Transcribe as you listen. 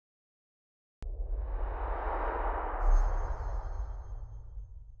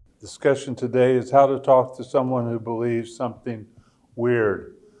discussion today is how to talk to someone who believes something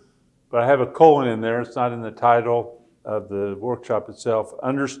weird. But I have a colon in there. It's not in the title of the workshop itself.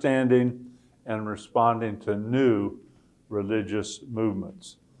 Understanding and responding to new religious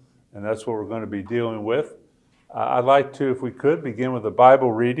movements. And that's what we're going to be dealing with. I'd like to, if we could, begin with a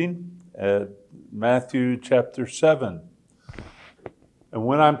Bible reading at Matthew chapter 7. And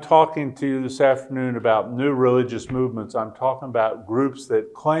when I'm talking to you this afternoon about new religious movements, I'm talking about groups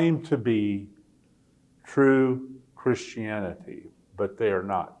that claim to be true Christianity, but they are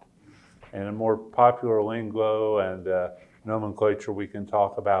not. And in more popular lingo and nomenclature, we can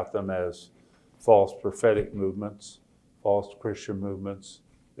talk about them as false prophetic movements, false Christian movements.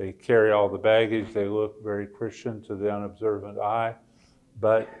 They carry all the baggage. They look very Christian to the unobservant eye,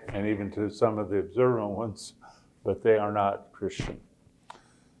 and even to some of the observant ones, but they are not Christian.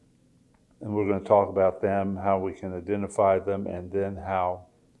 And we're going to talk about them, how we can identify them, and then how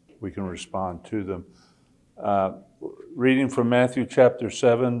we can respond to them. Reading from Matthew chapter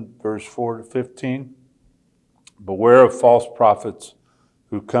 7, verse 4 to 15. Beware of false prophets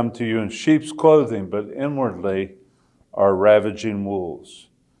who come to you in sheep's clothing, but inwardly are ravaging wolves.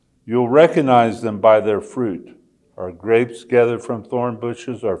 You'll recognize them by their fruit. Are grapes gathered from thorn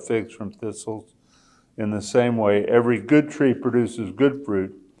bushes, or figs from thistles? In the same way, every good tree produces good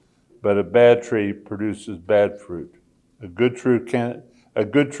fruit, but a bad tree produces bad fruit. A good tree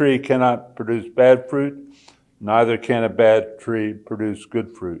cannot produce bad fruit, neither can a bad tree produce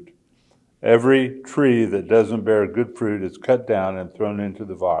good fruit. Every tree that doesn't bear good fruit is cut down and thrown into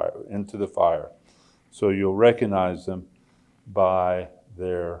the fire. So you'll recognize them by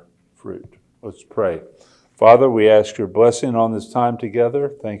their fruit. Let's pray. Father, we ask your blessing on this time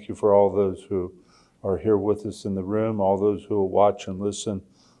together. Thank you for all those who are here with us in the room, all those who will watch and listen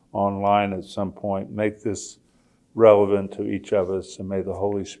online at some point. Make this relevant to each of us, and may the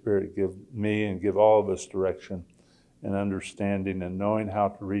Holy Spirit give me and give all of us direction and understanding and knowing how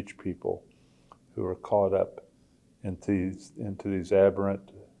to reach people who are caught up into these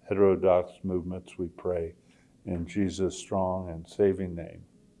aberrant, heterodox movements, we pray. In Jesus' strong and saving name,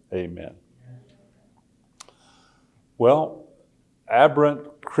 amen. Well,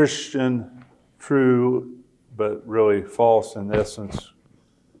 aberrant, Christian, true, but really false in essence,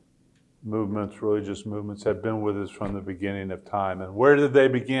 movements, religious movements, have been with us from the beginning of time. And where did they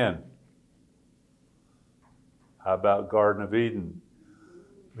begin? How about Garden of Eden?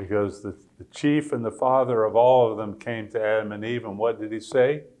 Because the chief and the father of all of them came to Adam and Eve, and what did he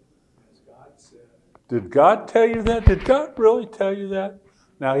say? As God said. Did God tell you that? Did God really tell you that?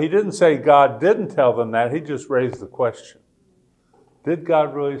 Now, he didn't say God didn't tell them that. He just raised the question. Did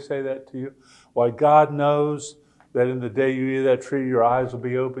God really say that to you? Why, God knows that in the day you eat of that tree, your eyes will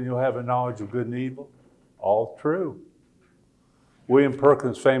be open, you'll have a knowledge of good and evil. All true. William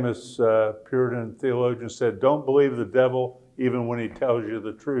Perkins, famous Puritan theologian, said, don't believe the devil even when he tells you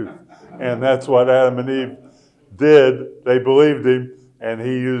the truth. And that's what Adam and Eve did. They believed him, and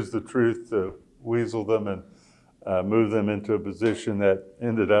he used the truth to weasel them and move them into a position that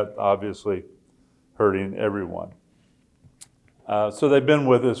ended up obviously hurting everyone. So they've been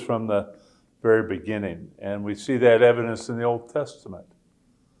with us from the very beginning, and we see that evidence in the Old Testament.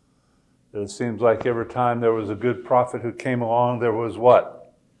 It seems like every time there was a good prophet who came along, there was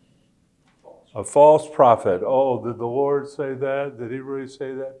what? A false prophet. Oh, did the Lord say that? Did he really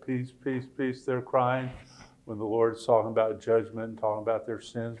say that? Peace, peace, peace, they're crying when the Lord's talking about judgment and talking about their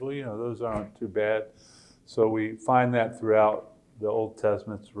sins. Well, those aren't too bad. So we find that throughout the Old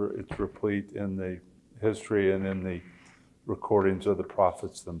Testament. It's replete in the history and in the recordings of the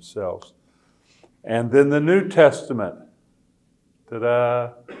prophets themselves. And then the New Testament.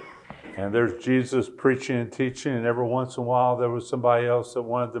 Ta-da! And there's Jesus preaching and teaching, and every once in a while there was somebody else that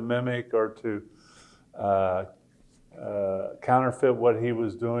wanted to mimic or to counterfeit what he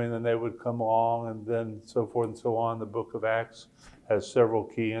was doing, and they would come along, and then so forth and so on. The book of Acts has several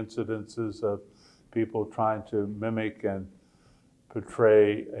key incidences of people trying to mimic and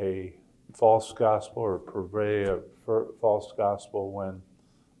portray a false gospel or purvey a false gospel when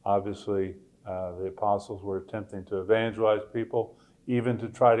obviously the apostles were attempting to evangelize people, even to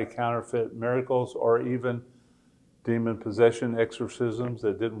try to counterfeit miracles or even demon possession exorcisms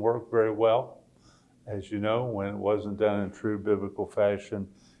that didn't work very well, as you know, when it wasn't done in true biblical fashion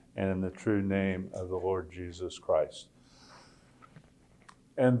and in the true name of the Lord Jesus Christ.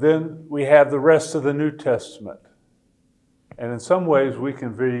 And then we have the rest of the New Testament. And in some ways, we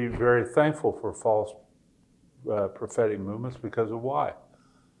can be very thankful for false prophetic movements because of why?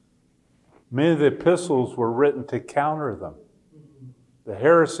 Many of the epistles were written to counter them. The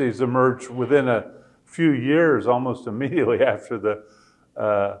heresies emerged within a few years, almost immediately after the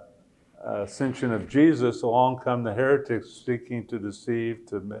ascension of Jesus, along come the heretics seeking to deceive,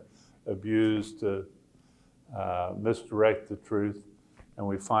 to abuse, to misdirect the truth. And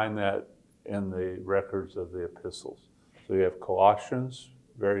we find that in the records of the epistles. So you have Colossians,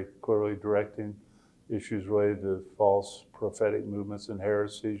 very clearly directing issues related to false prophetic movements and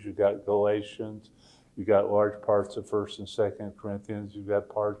heresies. You've got Galatians. You've got large parts of 1st and 2nd Corinthians. You've got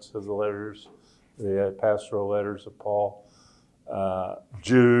parts of the letters, the pastoral letters of Paul.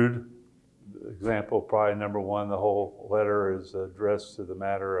 Jude, example probably number one, the whole letter is addressed to the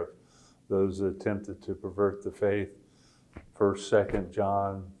matter of those that attempted to pervert the faith. 1st, 2nd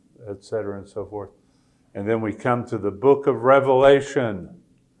John, etc., and so forth. And then we come to the book of Revelation.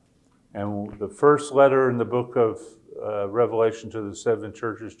 And the first letter in the book of Revelation to the 7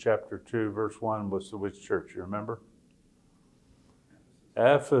 churches, chapter 2, verse 1, was to which church? You remember?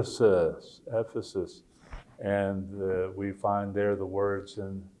 Ephesus. Ephesus. And we find there the words,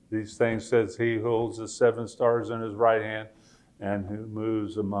 and these things says he who holds the 7 stars in his right hand and who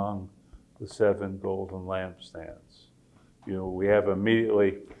moves among the 7 golden lampstands. You know, we have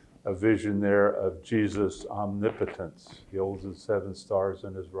immediately a vision there of Jesus' omnipotence. He holds the 7 stars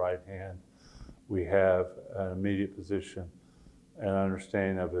in his right hand. We have an immediate position and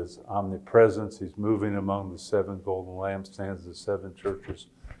understanding of his omnipresence. He's moving among the 7 golden lampstands, the 7 churches,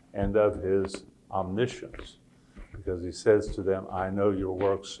 and of his omniscience. Because he says to them, I know your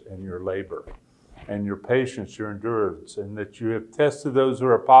works and your labor, and your patience, your endurance, and that you have tested those who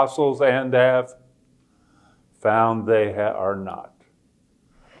are apostles and have found they are not.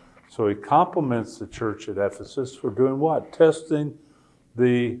 So he compliments the church at Ephesus for doing what? Testing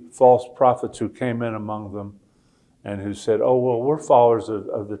the false prophets who came in among them and who said, oh, well, we're followers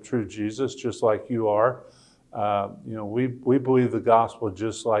of the true Jesus, just like you are. We believe the gospel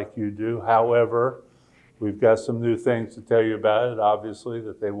just like you do. However, we've got some new things to tell you about it, obviously,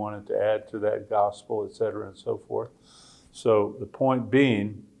 that they wanted to add to that gospel, et cetera, and so forth. So the point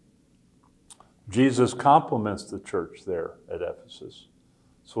being, Jesus compliments the church there at Ephesus.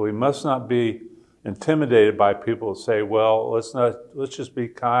 So we must not be intimidated by people who say, well, let's just be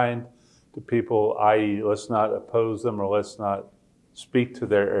kind to people, i.e., let's not oppose them or let's not speak to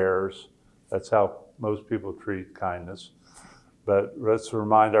their errors. That's how most people treat kindness. But let's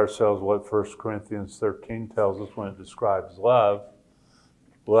remind ourselves what 1 Corinthians 13 tells us when it describes love.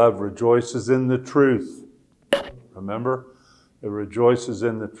 Love rejoices in the truth. Remember? It rejoices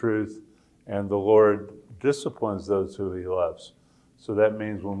in the truth, and the Lord disciplines those who he loves. So that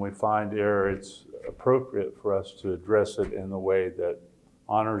means when we find error, it's appropriate for us to address it in the way that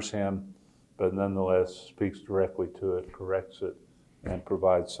honors him, but nonetheless speaks directly to it, corrects it, and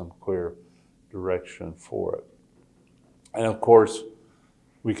provides some clear direction for it. And of course,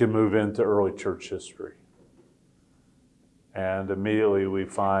 we can move into early church history. And immediately we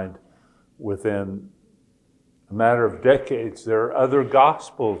find within a matter of decades, there are other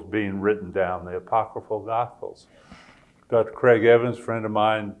gospels being written down, the apocryphal gospels. Dr. Craig Evans, a friend of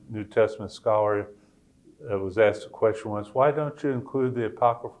mine, New Testament scholar, was asked a question once, why don't you include the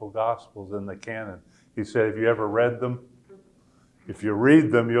apocryphal gospels in the canon? He said, have you ever read them? If you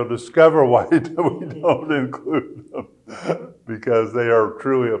read them, you'll discover why we don't include them, because they are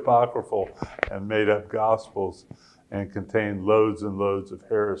truly apocryphal and made up gospels and contain loads and loads of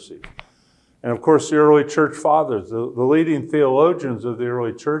heresy. And of course, the early church fathers, the leading theologians of the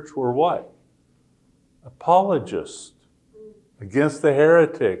early church were what? Apologists against the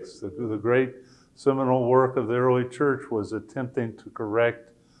heretics. The great seminal work of the early church was attempting to correct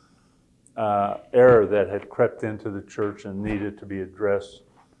error that had crept into the church and needed to be addressed,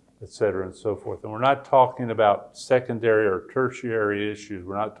 etc., and so forth. And we're not talking about secondary or tertiary issues.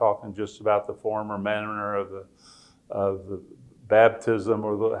 We're not talking just about the form or manner of the baptism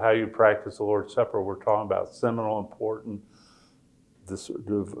or how you practice the Lord's Supper. We're talking about seminal, important,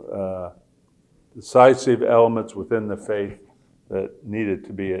 decisive elements within the faith that needed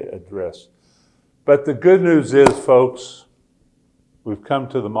to be addressed. But the good news is, folks, we've come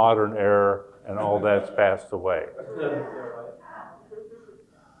to the modern era and all that's passed away.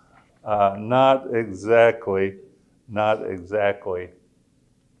 Not exactly.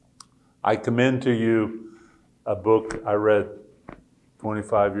 I commend to you a book I read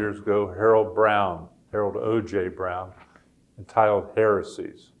 25 years ago, Harold O.J. Brown, entitled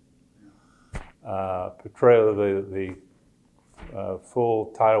Heresies. The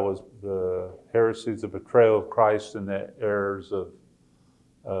full title was The Heresies, the Betrayal of Christ and the Errors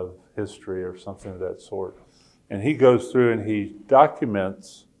of History, or something of that sort. And he goes through and he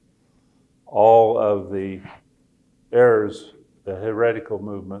documents all of the errors, the heretical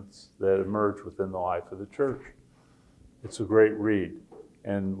movements that emerge within the life of the church. It's a great read.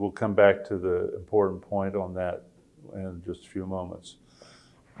 And we'll come back to the important point on that in just a few moments.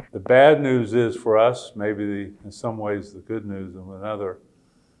 The bad news is for us, maybe in some ways the good news in another,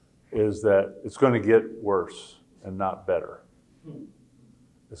 is that it's going to get worse and not better.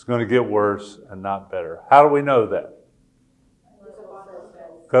 It's going to get worse and not better. How do we know that?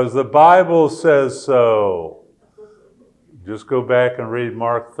 Because the Bible says so. Just go back and read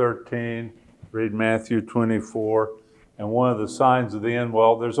Mark 13, read Matthew 24, and one of the signs of the end,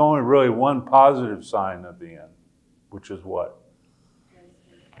 well, there's only really one positive sign of the end, which is what?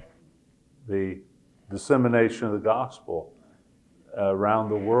 The dissemination of the gospel around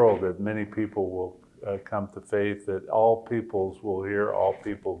the world, that many people will come to faith, that all peoples will hear, all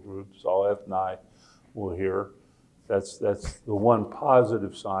people groups, all ethni will hear. That's the one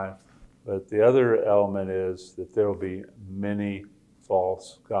positive sign. But the other element is that there will be many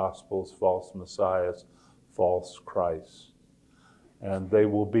false gospels, false messiahs, false Christs. And they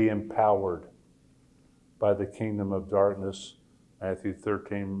will be empowered by the kingdom of darkness. Mark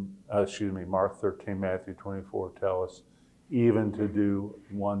 13, Matthew 24 tell us, even to do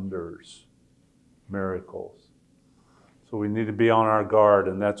wonders, miracles. So we need to be on our guard,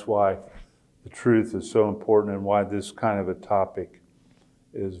 and that's why the truth is so important and why this kind of a topic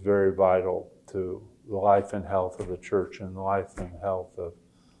is very vital to the life and health of the church and the life and health of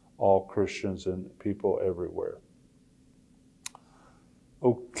all Christians and people everywhere.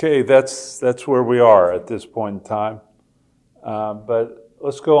 Okay, that's where we are at this point in time. But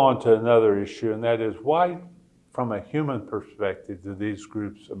let's go on to another issue, and that is, why, from a human perspective, do these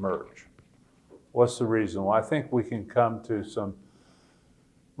groups emerge? What's the reason? Well, I think we can come to some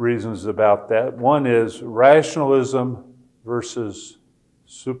reasons about that. One is rationalism versus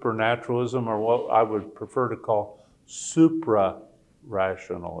supernaturalism, or what I would prefer to call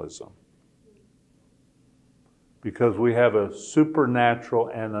supra-rationalism. Because we have a supernatural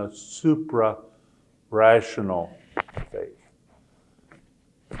and a supra-rational faith.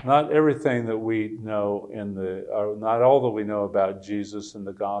 Not everything that we know not all that we know about Jesus and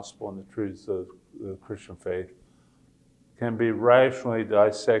the gospel and the truths of the Christian faith can be rationally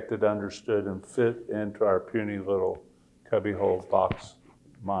dissected, understood, and fit into our puny little cubbyhole box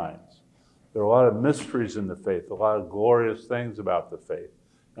minds. There are a lot of mysteries in the faith, a lot of glorious things about the faith.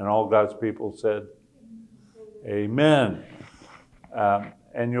 And all God's people said, Amen.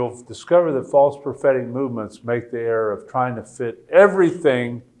 And you'll discover that false prophetic movements make the error of trying to fit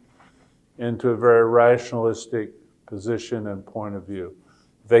everything into a very rationalistic position and point of view.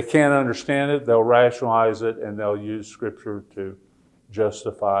 If they can't understand it, they'll rationalize it, and they'll use Scripture to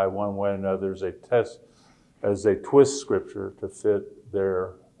justify one way or another as they twist Scripture to fit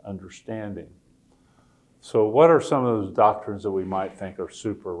their understanding. So what are some of those doctrines that we might think are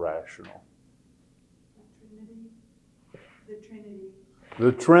super rational?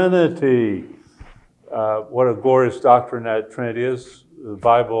 The Trinity. What a glorious doctrine that Trinity is. The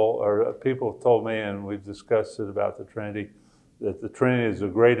Bible, or people have told me, and we've discussed it about the Trinity, that the Trinity is the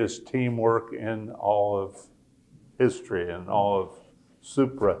greatest teamwork in all of history and all of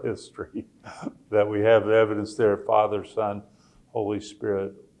supra-history. That we have evidence there, Father, Son, Holy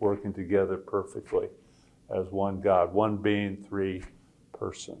Spirit working together perfectly as one God, one being, three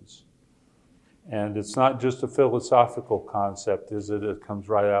persons. And it's not just a philosophical concept, is it? It comes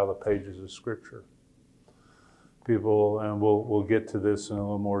right out of the pages of Scripture. People, and we'll get to this in a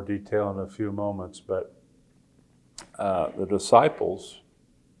little more detail in a few moments, but the disciples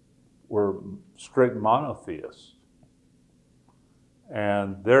were strict monotheists.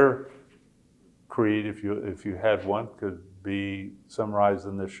 And their creed, if you had one, could be summarized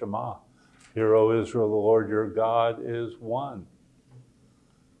in the Shema. Hear, O Israel, the Lord your God is one.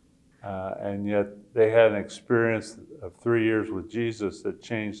 And yet they had an experience of 3 years with Jesus that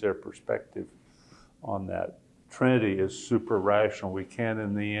changed their perspective on that. Trinity is super rational. We can't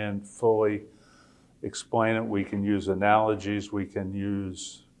in the end fully explain it. We can use analogies, we can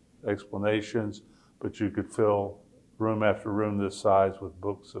use explanations, but you could fill room after room this size with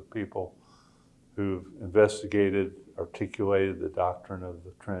books of people who've investigated, articulated the doctrine of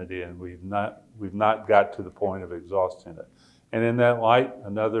the Trinity, and we've not got to the point of exhausting it. And in that light,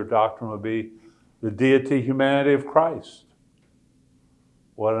 another doctrine would be the deity, humanity of Christ.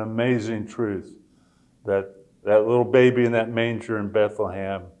 What an amazing truth that little baby in that manger in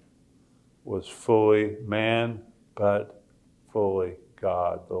Bethlehem was fully man, but fully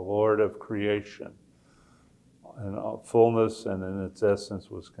God, the Lord of creation. And fullness and in its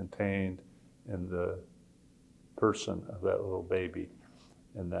essence was contained in the person of that little baby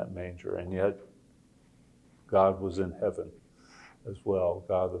in that manger. And yet, God was in heaven as well,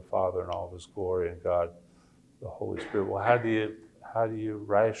 God the Father in all of his glory, and God the Holy Spirit. Well, how how do you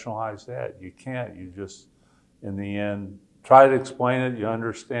rationalize that? You can't. You just, in the end, try to explain it. You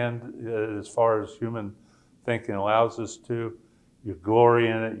understand it as far as human thinking allows us to. You glory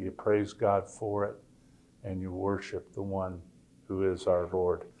in it. You praise God for it. And you worship the one who is our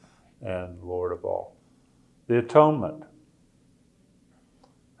Lord and Lord of all. The atonement.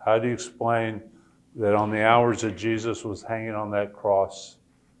 How do you explain that on the hours that Jesus was hanging on that cross,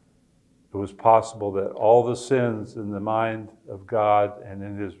 it was possible that all the sins in the mind of God and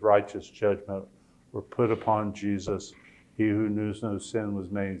in his righteous judgment were put upon Jesus? He who knew no sin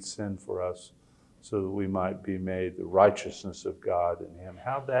was made sin for us, so that we might be made the righteousness of God in him.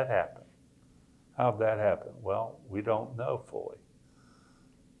 How'd that happen? How'd that happen? Well, we don't know fully.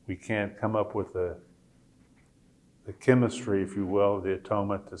 We can't come up with the chemistry, if you will, of the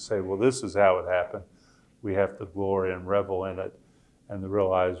atonement to say, well, this is how it happened. We have to glory and revel in it and to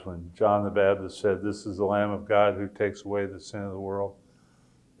realize when John the Baptist said, this is the Lamb of God who takes away the sin of the world,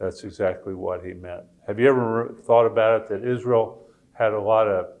 that's exactly what he meant. Have you ever thought about it that Israel had a lot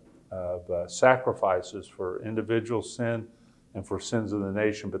of sacrifices for individual sin and for sins of the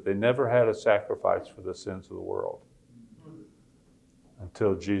nation, but they never had a sacrifice for the sins of the world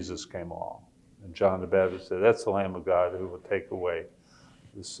until Jesus came along. And John the Baptist said, that's the Lamb of God who will take away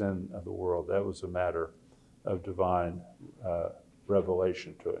the sin of the world. That was a matter of divine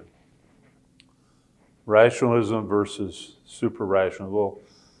revelation to him. Rationalism versus super-rationalism. Well,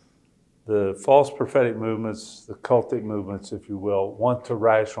 the false prophetic movements, the cultic movements, if you will, want to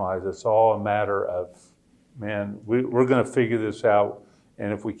rationalize. It's all a matter of, man, we're going to figure this out,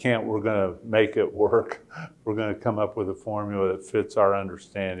 and if we can't, we're going to make it work. We're going to come up with a formula that fits our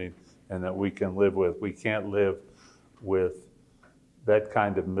understanding and that we can live with. We can't live with that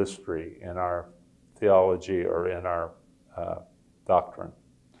kind of mystery in our theology or in our doctrine.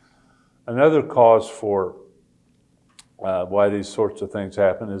 Another cause for why these sorts of things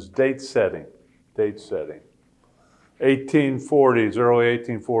happen is date setting. Date setting. 1840s, early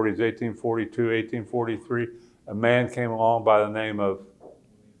 1840s, 1842, 1843, a man came along by the name of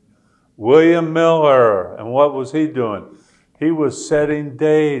William Miller. And what was he doing? He was setting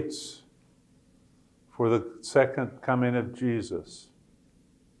dates for the second coming of Jesus.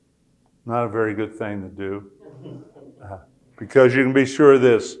 Not a very good thing to do. Because you can be sure of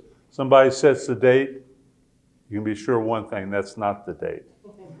this. Somebody sets the date, you can be sure of one thing, that's not the date.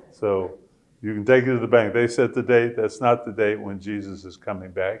 So you can take it to the bank. They set the date, that's not the date when Jesus is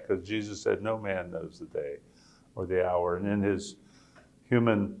coming back, because Jesus said no man knows the day or the hour. And in his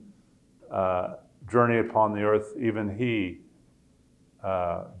human journey upon the earth, even he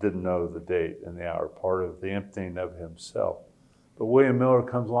didn't know the date and the hour, part of the emptying of himself. But William Miller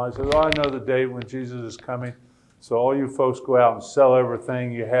comes along and says, oh, I know the date when Jesus is coming. So all you folks go out and sell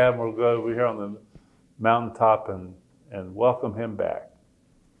everything you have, and we'll go over here on the mountaintop and welcome him back.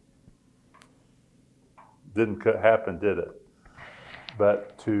 Didn't happen, did it?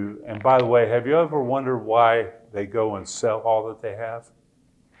 And by the way, have you ever wondered why they go and sell all that they have?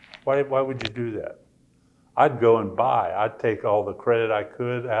 Why would you do that? I'd go and buy. I'd take all the credit I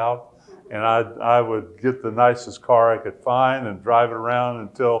could out, and I would get the nicest car I could find and drive it around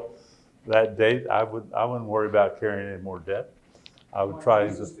until that date. I wouldn't worry about carrying any more debt. I would try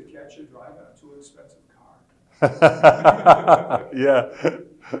to catch a drive a too expensive car. Yeah,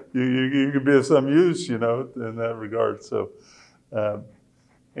 you could be of some use, in that regard. So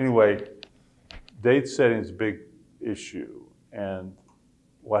anyway, date setting is a big issue, and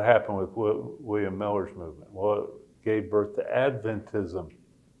what happened with William Miller's movement? Well, it gave birth to Adventism,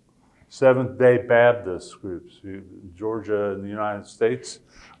 Seventh-day Baptist groups. In Georgia in the United States,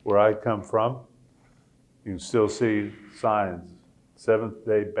 where I come from, you can still see signs,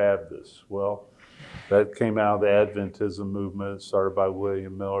 Seventh-day Baptists. Well, that came out of the Adventism movement, started by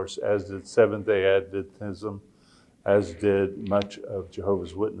William Miller, as did Seventh-day Adventism, as did much of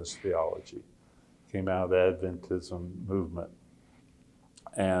Jehovah's Witness theology. Came out of the Adventism movement.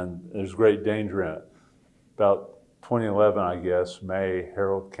 And there's great danger in it. About 2011, I guess, May,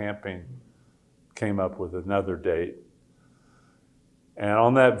 Harold Camping came up with another date. And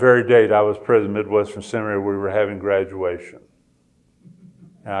on that very date, I was president of Midwestern Seminary. We were having graduation.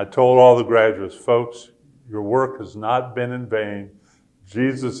 And I told all the graduates, folks, your work has not been in vain.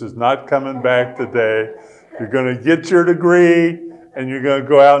 Jesus is not coming back today. You're going to get your degree, and you're going to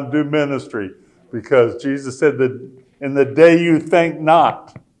go out and do ministry. Because Jesus said that in the day you think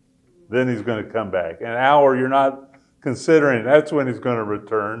not, then he's going to come back. An hour you're not considering, that's when he's going to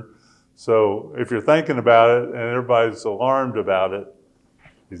return. So if you're thinking about it and everybody's alarmed about it,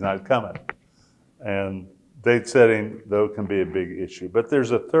 he's not coming. And date setting, though, can be a big issue. But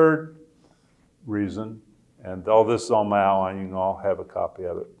there's a third reason, And all this is on my outline. You can all have a copy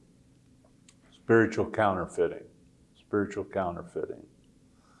of it. Spiritual counterfeiting. Spiritual counterfeiting.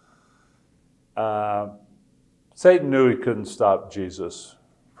 Satan knew he couldn't stop Jesus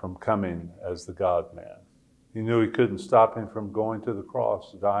from coming as the God-man. He knew he couldn't stop him from going to the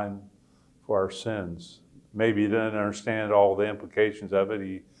cross, dying for our sins. Maybe he didn't understand all the implications of it.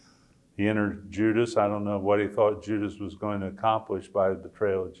 He entered Judas. I don't know what he thought Judas was going to accomplish by the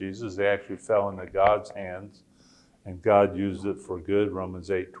betrayal of Jesus. They actually fell into God's hands, and God used it for good, Romans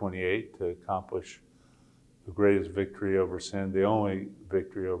 8:28, to accomplish the greatest victory over sin, the only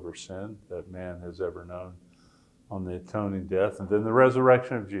victory over sin that man has ever known, on the atoning death, and then the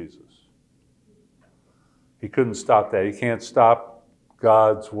resurrection of Jesus. He couldn't stop that. He can't stop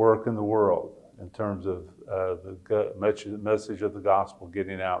God's work in the world in terms of the message of the gospel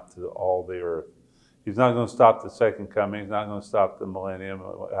getting out to all the earth. He's not going to stop the second coming. He's not going to stop the millennium,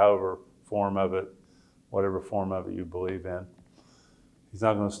 whatever form of it you believe in. He's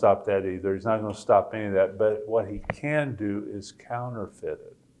not going to stop that either. He's not going to stop any of that. But what he can do is counterfeit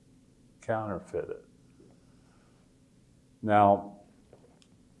it. Counterfeit it. Now,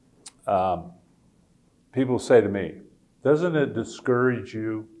 people say to me, doesn't it discourage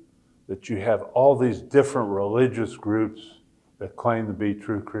you that you have all these different religious groups that claim to be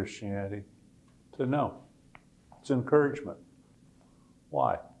true Christianity? So no, it's encouragement.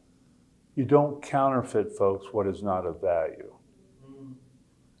 Why? You don't counterfeit, folks, what is not of value.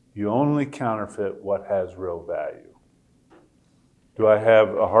 You only counterfeit what has real value. Do I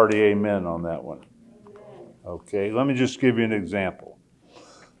have a hearty amen on that one? Okay, let me just give you an example.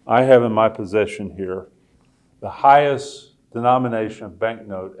 I have in my possession here the highest denomination of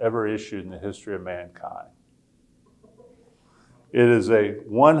banknote ever issued in the history of mankind. It is a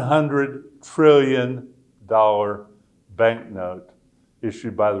 $100 trillion banknote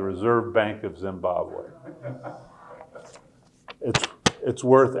issued by the Reserve Bank of Zimbabwe. It's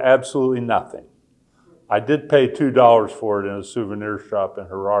worth absolutely nothing. I did pay $2 for it in a souvenir shop in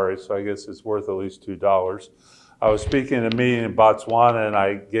Harare, so I guess it's worth at least $2. I was speaking at a meeting in Botswana, and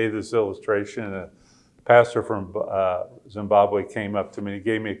I gave this illustration, and a pastor from Zimbabwe came up to me and he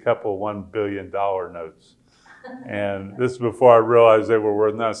gave me a couple of $1 billion notes. And this is before I realized they were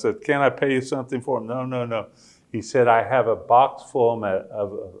worth nothing. I said, "Can I pay you something for them?" No. He said, I have a box full of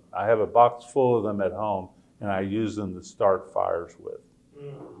them at home, and I use them to start fires with.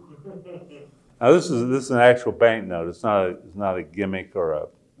 Now this is an actual banknote. It's not a gimmick or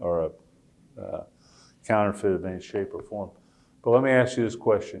a counterfeit of any shape or form. But let me ask you this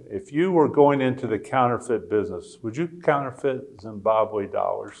question: if you were going into the counterfeit business, would you counterfeit Zimbabwe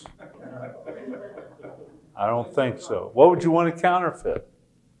dollars? I don't think so. What would you want to counterfeit?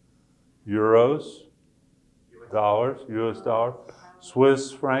 Euros, dollars, U.S. dollar,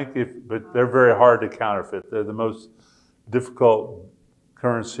 Swiss franc, but they're very hard to counterfeit. They're the most difficult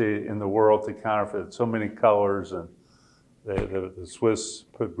currency in the world to counterfeit. So many colors, and the Swiss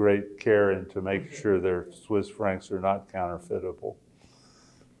put great care into making sure their Swiss francs are not counterfeitable.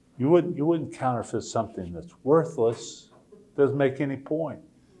 You wouldn't counterfeit something that's worthless. Doesn't make any point.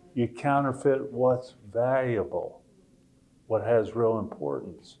 You counterfeit what's valuable, what has real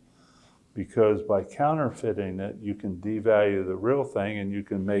importance. Because by counterfeiting it, you can devalue the real thing, and you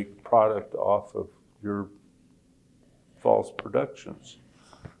can make product off of your false productions.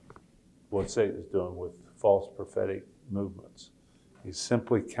 What Satan is doing with false prophetic movements. He's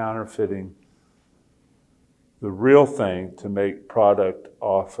simply counterfeiting the real thing to make product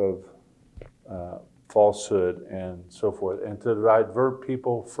off of falsehood and so forth, and to divert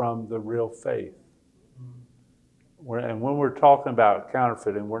people from the real faith. And when we're talking about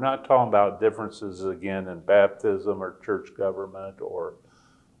counterfeiting, we're not talking about differences, again, in baptism or church government or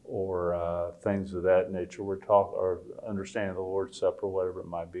things of that nature. We're talking, or understanding the Lord's Supper, whatever it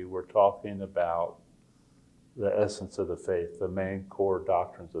might be. We're talking about the essence of the faith, the main core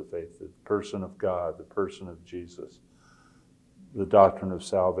doctrines of faith, the person of God, the person of Jesus, the doctrine of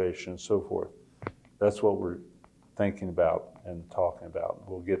salvation, and so forth. That's what we're thinking about and talking about.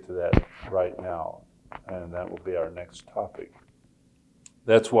 We'll get to that right now, and that will be our next topic.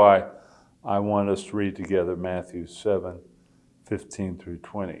 That's why I want us to read together Matthew 7:15 through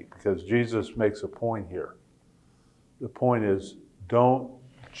 20, because Jesus makes a point here. The point is, don't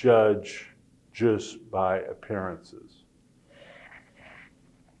judge just by appearances.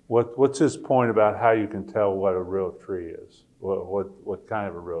 What's his point about how you can tell what a real tree is? What kind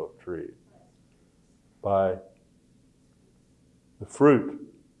of a real tree? By the fruit.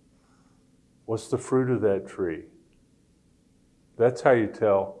 What's the fruit of that tree? That's how you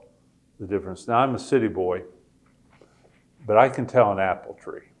tell the difference. Now, I'm a city boy, but I can tell an apple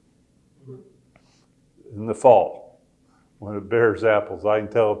tree. in the fall when it bears apples. I can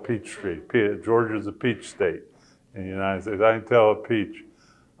tell a peach tree. Georgia's a peach state in the United States. I can tell a peach.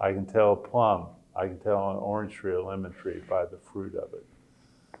 I can tell a plum. I can tell an orange tree, a lemon tree by the fruit of it.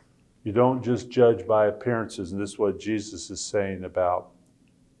 You don't just judge by appearances, and this is what Jesus is saying about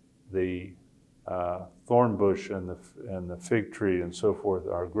the thorn bush and the fig tree and so forth,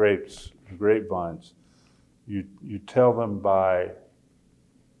 our grapes, grapevines. You tell them by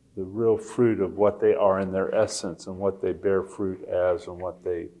the real fruit of what they are in their essence and what they bear fruit as and what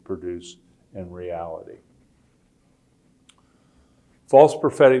they produce in reality. False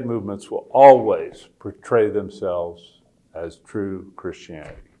prophetic movements will always portray themselves as true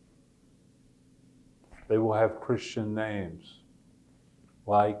Christianity. They will have Christian names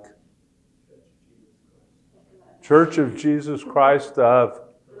like Church of Jesus Christ of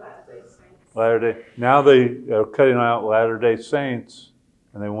Latter-day. Now they are cutting out Latter-day Saints,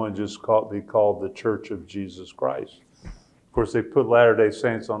 and they want to just be called the Church of Jesus Christ. Of course, they put Latter-day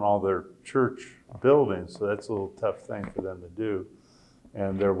Saints on all their church buildings, so that's a little tough thing for them to do.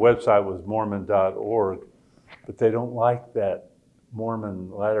 And their website was Mormon.org, but they don't like that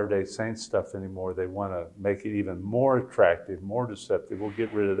Mormon Latter-day Saints stuff anymore. They want to make it even more attractive, more deceptive. We'll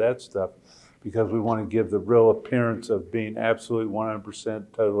get rid of that stuff because we want to give the real appearance of being absolutely 100%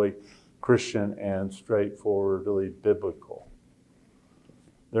 totally Christian and straightforwardly biblical.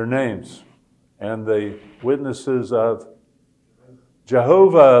 Their names and the witnesses of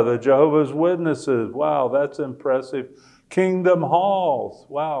Jehovah, the Jehovah's Witnesses. Wow, that's impressive. Kingdom halls.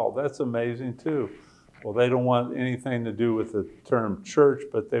 Wow, that's amazing too. Well, they don't want anything to do with the term church,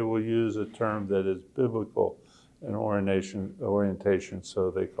 but they will use a term that is biblical in orientation,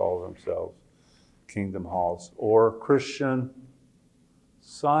 so they call themselves Kingdom halls. Or Christian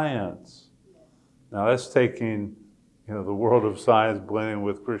Science. Now that's taking, the world of science blending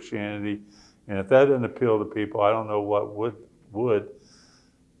with Christianity, and if that doesn't appeal to people, I don't know what would.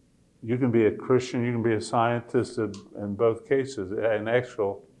 You can be a Christian, you can be a scientist in both cases. In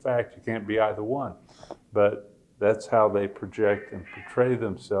actual fact, you can't be either one. But that's how they project and portray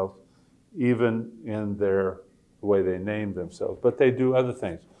themselves, even in the way they name themselves. But they do other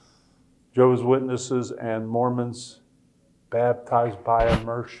things. Jehovah's Witnesses and Mormons baptized by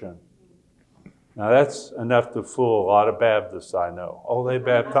immersion. Now that's enough to fool a lot of Baptists I know. Oh, they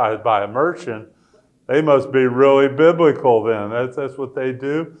baptized by immersion. They must be really biblical then. That's what they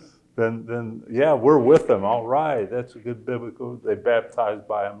do. Then yeah, we're with them. All right, that's a good biblical. They baptized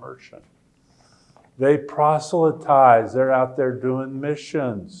by immersion. They proselytize. They're out there doing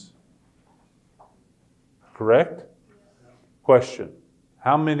missions. Correct? Question.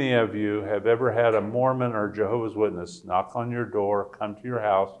 How many of you have ever had a Mormon or Jehovah's Witness knock on your door, come to your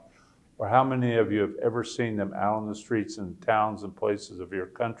house, or how many of you have ever seen them out on the streets in towns and places of your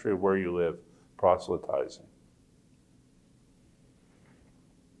country where you live proselytizing?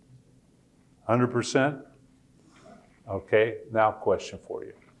 100%? Okay, now question for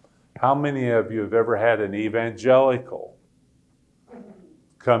you. How many of you have ever had an evangelical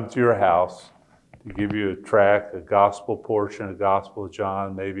come to your house to give you a tract, a gospel portion, a Gospel of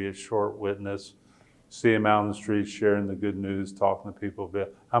John, maybe a short witness, see him out on the street sharing the good news, talking to people?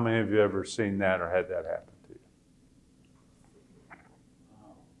 How many of you have ever seen that or had that happen to you?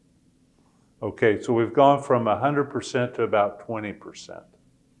 Okay, so we've gone from 100% to about 20%.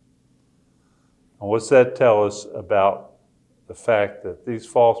 And what's that tell us about the fact that these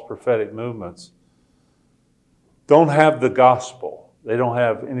false prophetic movements don't have the gospel? They don't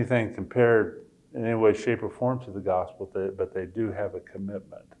have anything compared in any way, shape, or form to the gospel, but they do have a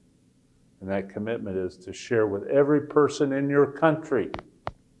commitment. And that commitment is to share with every person in your country.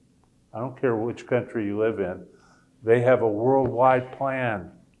 I don't care which country you live in. They have a worldwide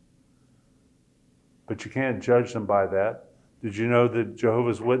plan. But you can't judge them by that. Did you know that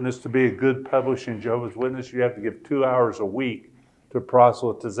Jehovah's Witness, to be a good publishing Jehovah's Witness, you have to give 2 hours a week to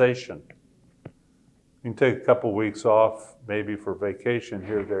proselytization? You can take a couple weeks off, maybe for vacation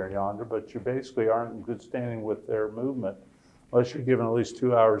here, there, and yonder, but you basically aren't in good standing with their movement unless you're given at least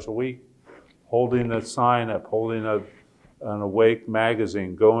 2 hours a week, holding a sign up, holding an Awake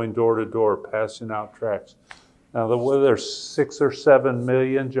magazine, going door to door, passing out tracts. Now, there's 6 or 7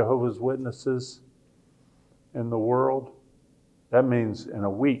 million Jehovah's Witnesses in the world. That means in a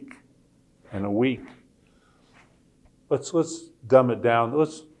week. Let's dumb it down.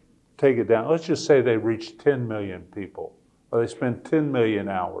 Let's take it down. Let's just say they reach 10 million people, or they spend 10 million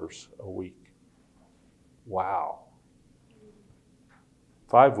hours a week. Wow.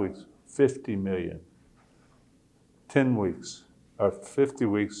 5 weeks, 50 million. 10 weeks, or 50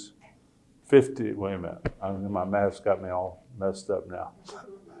 weeks, 50, wait a minute. My math's got me all messed up now.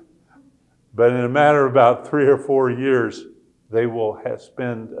 But in a matter of about 3 or 4 years, they will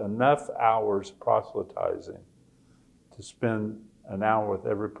spend enough hours proselytizing to spend an hour with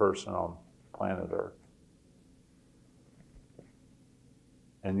every person on planet Earth.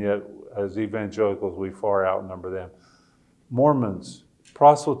 And yet, as evangelicals, we far outnumber them. Mormons,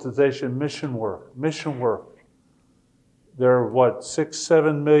 proselytization, mission work. There are, what,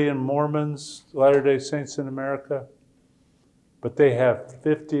 6-7 million Mormons, Latter-day Saints in America? But they have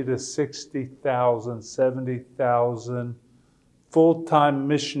 50 to 60,000, 70,000 full-time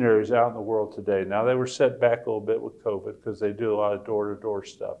missionaries out in the world today. Now, they were set back a little bit with COVID because they do a lot of door-to-door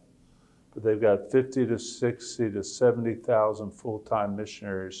stuff. But they've got 50 to 60 to 70,000 full-time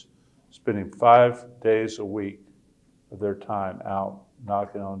missionaries spending 5 days a week of their time out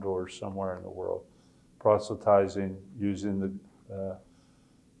knocking on doors somewhere in the world, proselytizing,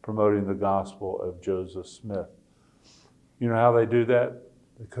 promoting the gospel of Joseph Smith. You know how they do that?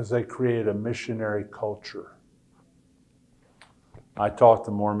 Because they create a missionary culture. I talk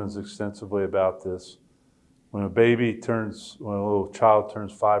to Mormons extensively about this. When a little child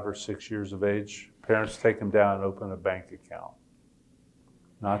turns 5 or 6 years of age, parents take them down and open a bank account.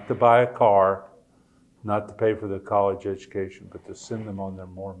 Not to buy a car, not to pay for their college education, but to send them on their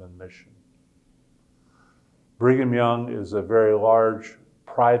Mormon mission. Brigham Young is a very large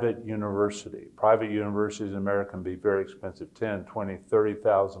private university. Private universities in America can be very expensive, 10, 20,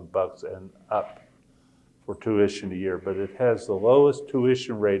 30,000 bucks and up for tuition a year, but it has the lowest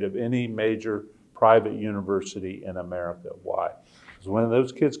tuition rate of any major private university in America. Why? Because when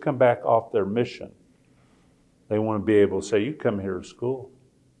those kids come back off their mission, they want to be able to say, you come here to school.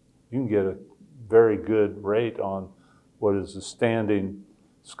 You can get a very good rate on what is a standing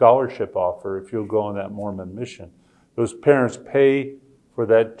scholarship offer if you'll go on that Mormon mission. Those parents pay for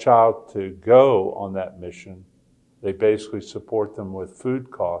that child to go on that mission. They basically support them with food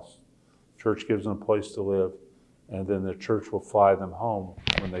costs. Church gives them a place to live, and then the church will fly them home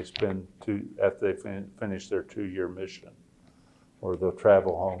when they after they finish their 2-year mission, or they'll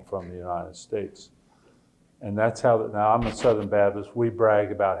travel home from the United States. And that's how, now I'm a Southern Baptist, we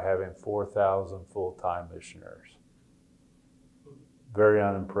brag about having 4,000 full-time missionaries. Very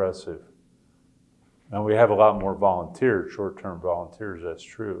unimpressive. Now we have a lot more volunteers, short-term volunteers, that's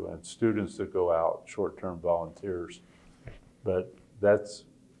true, and students that go out, short-term volunteers. But that's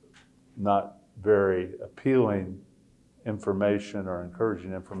not very appealing information or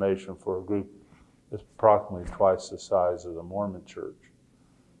encouraging information for a group that's approximately twice the size of the Mormon Church.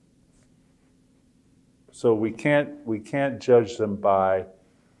 So we can't judge them by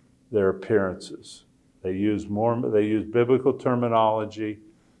their appearances. They use biblical terminology.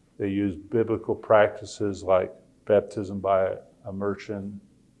 They use biblical practices like baptism by immersion,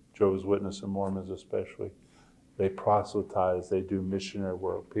 Jehovah's Witnesses and Mormons especially. They proselytize, they do missionary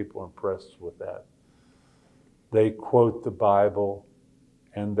work. People are impressed with that. They quote the Bible,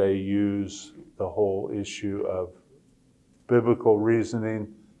 and they use the whole issue of biblical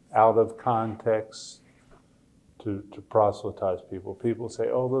reasoning out of context to proselytize people. People say,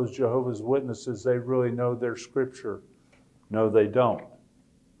 oh, those Jehovah's Witnesses, they really know their scripture. No, they don't.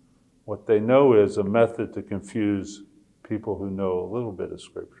 What they know is a method to confuse people who know a little bit of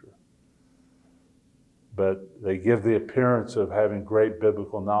scripture. But they give the appearance of having great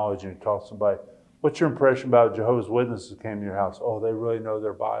biblical knowledge, and you talk to somebody, what's your impression about Jehovah's Witnesses who came to your house? Oh, they really know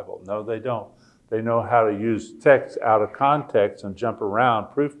their Bible. No, they don't. They know how to use text out of context and jump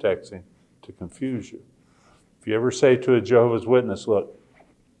around proof texting to confuse you. If you ever say to a Jehovah's Witness, look,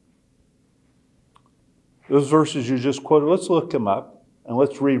 those verses you just quoted, let's look them up and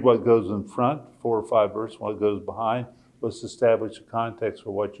let's read what goes in front, 4 or 5 verses, what goes behind. Let's establish a context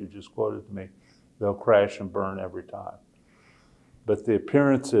for what you just quoted to me. They'll crash and burn every time. But the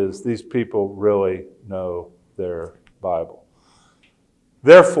appearance is these people really know their Bible.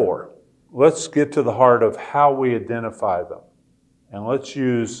 Therefore, let's get to the heart of how we identify them. And let's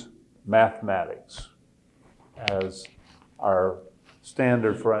use mathematics as our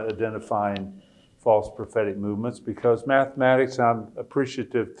standard for identifying false prophetic movements, because mathematics, I'm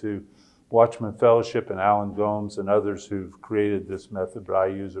appreciative to Watchman Fellowship and Alan Gomes and others who've created this method, but I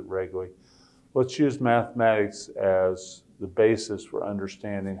use it regularly. Let's use mathematics as the basis for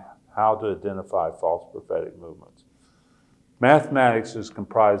understanding how to identify false prophetic movements. Mathematics is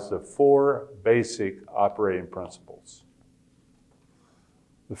comprised of 4 basic operating principles.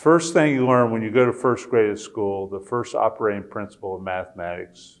 The first thing you learn when you go to first grade at school, the first operating principle of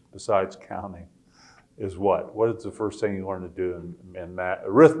mathematics, besides counting, is what? What is the first thing you learn to do in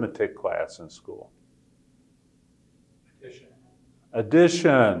arithmetic class in school? Addition.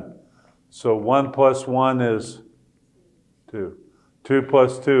 Addition. So 1 plus 1 is 2. 2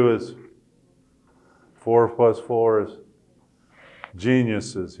 plus 2 is 4 plus 4 is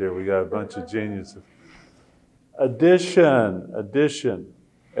geniuses here. We got a bunch of geniuses. Addition.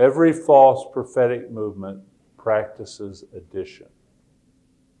 Every false prophetic movement practices addition.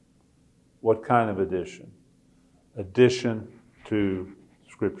 What kind of addition? Addition to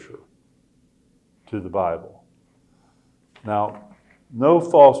Scripture, to the Bible. Now, no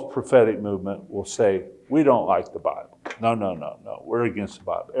false prophetic movement will say, we don't like the Bible. No. We're against the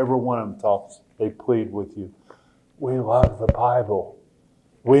Bible. Every one of them talks, they plead with you. We love the Bible.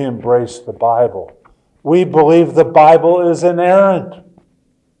 We embrace the Bible. We believe the Bible is inerrant.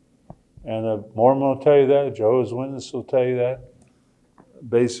 And a Mormon will tell you that. A Jehovah's Witness will tell you that.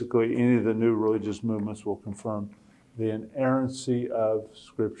 Basically, any of the new religious movements will confirm the inerrancy of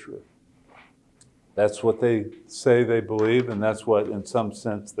Scripture. That's what they say they believe, and that's what, in some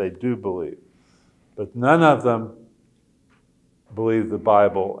sense, they do believe. But none of them believe the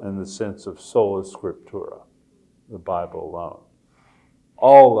Bible in the sense of sola scriptura, the Bible alone.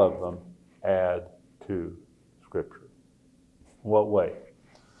 All of them add to Scripture. What way?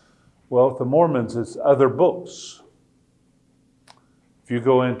 Well, with the Mormons, it's other books. If you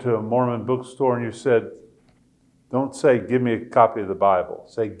go into a Mormon bookstore and you said, don't say, give me a copy of the Bible.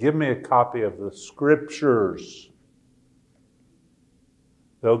 Say, give me a copy of the Scriptures.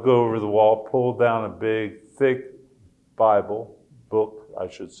 They'll go over the wall, pull down a big, thick Bible, book, I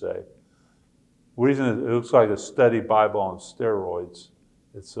should say. The reason it looks like a study Bible on steroids,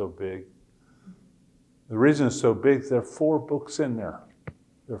 it's so big. The reason it's so big, there are 4 books in there.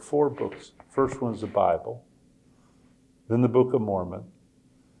 There are 4 books. First one's the Bible, then the Book of Mormon,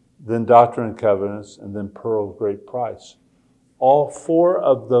 then Doctrine and Covenants, and then Pearl of Great Price. All 4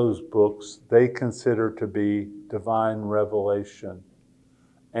 of those books they consider to be divine revelation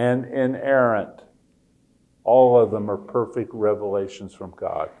and inerrant. All of them are perfect revelations from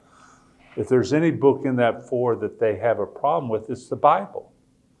God. If there's any book in that 4 that they have a problem with, it's the Bible.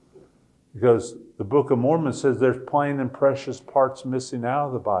 Because the Book of Mormon says there's plain and precious parts missing out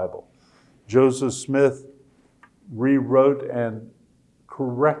of the Bible. Joseph Smith rewrote and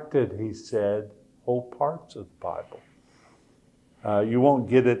corrected, he said, whole parts of the Bible. You won't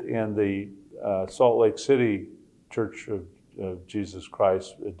get it in the Salt Lake City Church of Jesus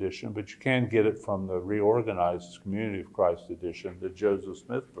Christ edition, but you can get it from the Reorganized Community of Christ edition, the Joseph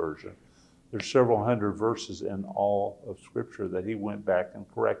Smith version. There's several hundred verses in all of Scripture that he went back and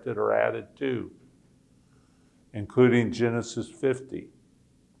corrected or added to, including Genesis 50,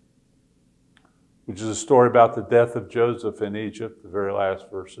 which is a story about the death of Joseph in Egypt, the very last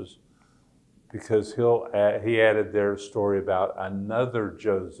verses, because he added there a story about another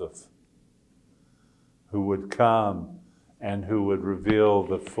Joseph who would come and who would reveal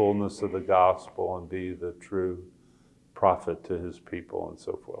the fullness of the gospel and be the true prophet to his people and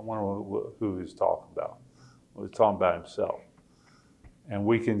so forth. I wonder who he's talking about. Well, he's talking about himself. And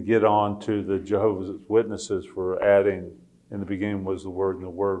we can get on to the Jehovah's Witnesses for adding, in the beginning was the Word, and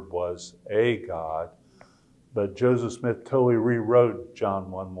the Word was a God. But Joseph Smith totally rewrote John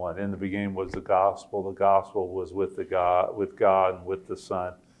 1:1. In the beginning was the gospel was with God and with the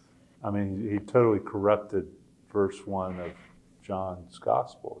Son. I mean, he totally corrupted verse 1 of John's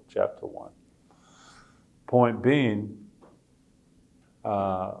gospel, chapter 1. Point being,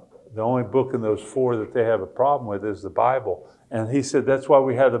 the only book in those 4 that they have a problem with is the Bible. And he said that's why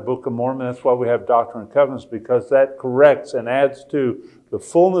we have the Book of Mormon, that's why we have Doctrine and Covenants, because that corrects and adds to the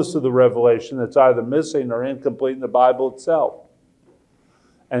fullness of the revelation that's either missing or incomplete in the Bible itself.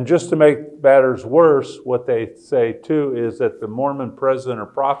 And just to make matters worse, what they say too is that the Mormon president or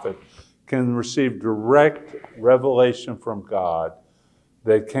prophet can receive direct revelation from God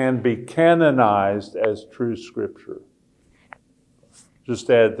that can be canonized as true Scripture. Just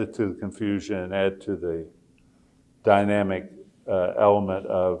add to the confusion and add to the dynamic element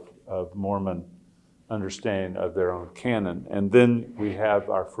of Mormon understanding of their own canon. And then we have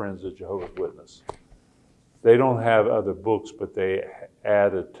our friends at Jehovah's Witness. They don't have other books, but they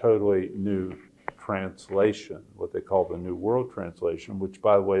add a totally new translation, what they call the New World Translation, which,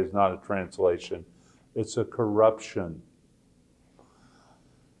 by the way, is not a translation. It's a corruption.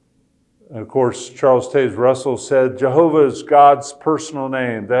 And of course, Charles Taze Russell said, Jehovah is God's personal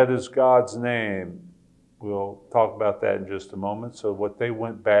name. That is God's name. We'll talk about that in just a moment. So what they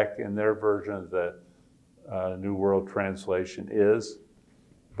went back in their version of the New World Translation is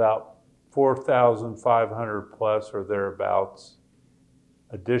about 4,500 plus or thereabouts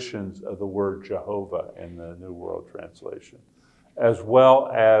editions of the word Jehovah in the New World Translation, as well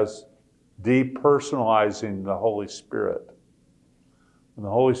as depersonalizing the Holy Spirit. When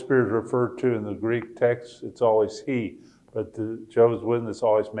the Holy Spirit is referred to in the Greek text, it's always He, but the Jehovah's Witnesses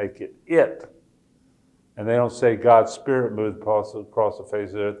always make it. And they don't say God's Spirit moved across the face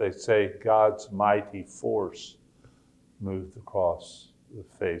of the earth. They say God's mighty force moved across the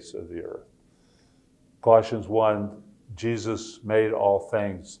face of the earth. Colossians 1, Jesus made all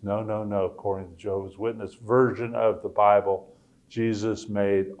things. No. According to Jehovah's Witness version of the Bible, Jesus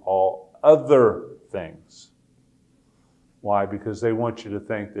made all other things. Why? Because they want you to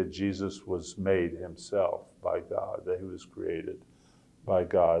think that Jesus was made himself by God, that he was created by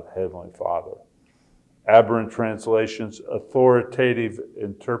God, Heavenly Father. Aberrant translations, authoritative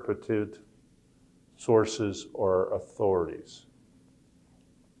interpreted sources or authorities.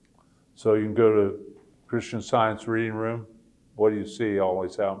 So you can go to Christian Science reading room. What do you see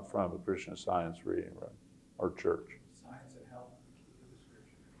always out in front of a Christian Science reading room or church? Science and health, the key to the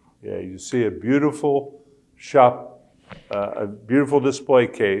scripture. Yeah, you see a beautiful a beautiful display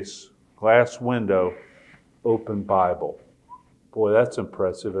case, glass window, open Bible. Boy, that's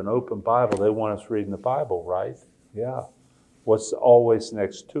impressive. An open Bible. They want us reading the Bible, right? Yeah. What's always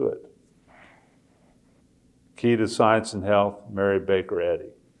next to it? Key to Science and Health, Mary Baker Eddy.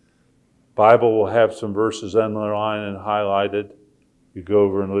 Bible will have some verses underlined and highlighted. You go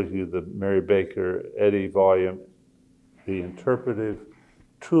over and look at the Mary Baker Eddy volume. The interpretive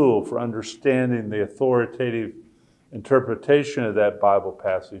tool for understanding the authoritative interpretation of that Bible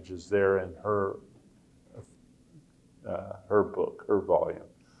passage is there in her book, her volume.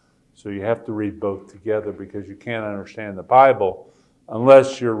 So you have to read both together because you can't understand the Bible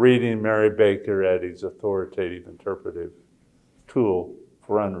unless you're reading Mary Baker Eddy's authoritative interpretive tool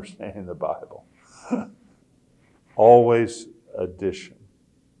for understanding the Bible. Always addition.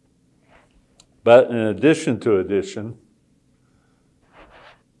 But in addition to addition,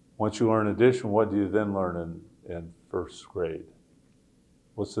 once you learn addition, what do you then learn in first grade?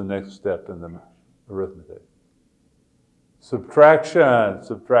 What's the next step in the arithmetic? Subtraction.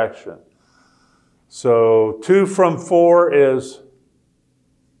 So 2 from 4 is,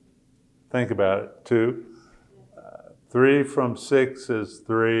 think about it, 2. 3 from 6 is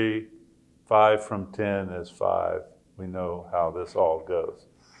 3. 5 from 10 is 5. We know how this all goes.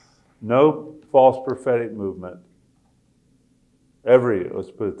 No false prophetic movement. Let's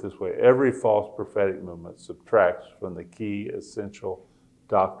put it this way, every false prophetic movement subtracts from the key essential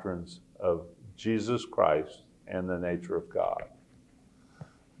doctrines of Jesus Christ and the nature of God.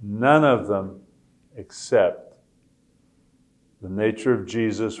 None of them accept the nature of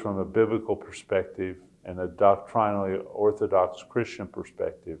Jesus from a biblical perspective and a doctrinally orthodox Christian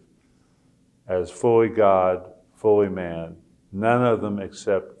perspective as fully God, fully man. None of them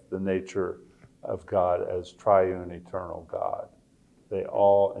accept the nature of God as triune eternal God. They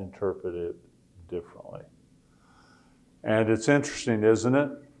all interpret it differently. And it's interesting, isn't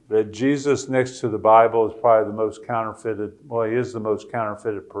it, that Jesus next to the Bible is probably the most counterfeited, well, he is the most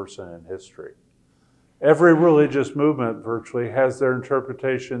counterfeited person in history. Every religious movement virtually has their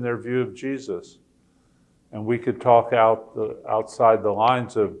interpretation, their view of Jesus. And we could talk outside the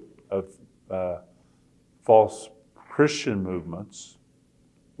lines of false Christian movements.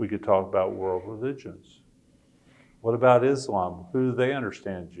 We could talk about world religions. What about Islam? Who do they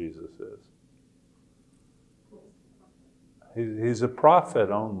understand Jesus is? He's a prophet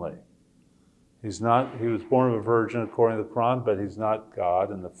only. He was born of a virgin according to the Quran, but he's not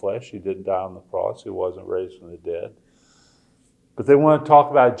God in the flesh. He didn't die on the cross. He wasn't raised from the dead. But they want to talk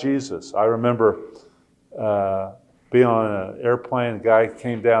about Jesus. I remember being on an airplane, a guy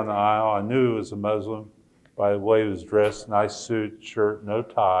came down the aisle. I knew he was a Muslim by the way he was dressed. Nice suit, shirt, no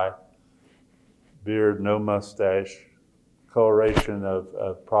tie, beard, no mustache, coloration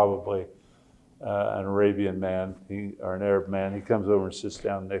of probably an Arabian man or an Arab man. He comes over and sits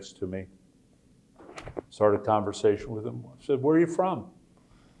down next to me. Started a conversation with him. I said, "Where are you from?"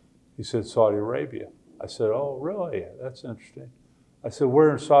 He said, "Saudi Arabia." I said, "Oh, really? That's interesting." I said,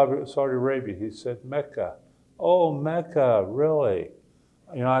 "Where in Saudi Arabia?" He said, "Mecca." "Oh, Mecca, really?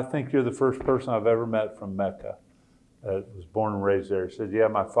 You know, I think you're the first person I've ever met from Mecca that was born and raised there." He said, "Yeah,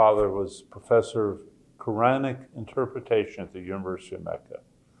 my father was professor of Quranic interpretation at the University of Mecca."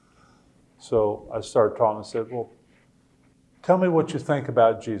 So I started talking and said, "Well, tell me what you think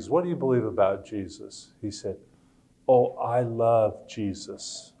about Jesus. What do you believe about Jesus?" He said, "Oh, I love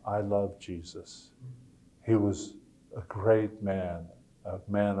Jesus. I love Jesus. He was a great man, a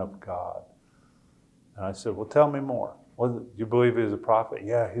man of God." And I said, "Well, tell me more. Do you believe he was a prophet?"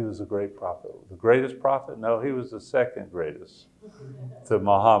 "Yeah, he was a great prophet." "The greatest prophet?" "No, he was the second greatest to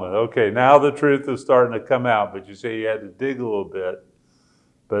Muhammad." Okay, now the truth is starting to come out, but you see, you had to dig a little bit.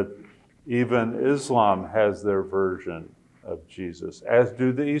 But even Islam has their version of Jesus, as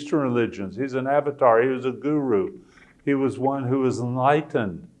do the Eastern religions. He's an avatar. He was a guru. He was one who was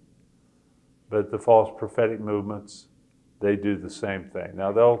enlightened. But the false prophetic movements, they do the same thing.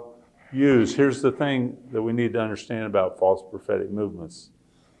 Now they'll use, here's the thing that we need to understand about false prophetic movements.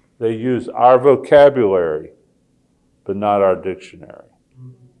 They use our vocabulary, but not our dictionary.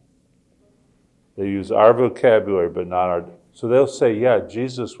 They use our vocabulary, but not our... So they'll say, yeah,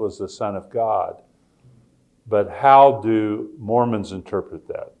 Jesus was the Son of God. But how do Mormons interpret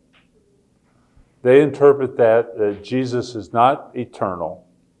that? They interpret that Jesus is not eternal.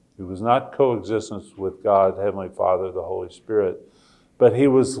 He was not coexistence with God, Heavenly Father, the Holy Spirit. But he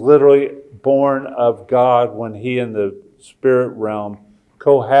was literally born of God when he in the spirit realm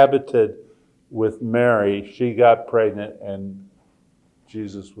cohabited with Mary. She got pregnant and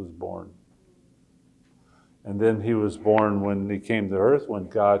Jesus was born. And then he was born when he came to earth, when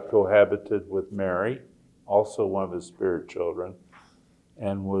God cohabited with Mary, also one of his spirit children,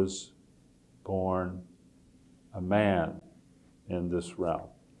 and was born a man in this realm.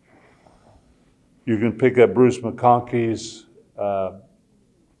 You can pick up Bruce McConkie's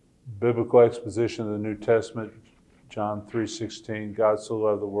biblical exposition of the New Testament, John 3:16, God so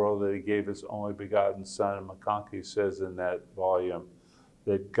loved the world that he gave his only begotten Son. And McConkie says in that volume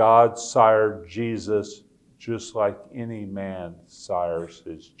that God sired Jesus just like any man sires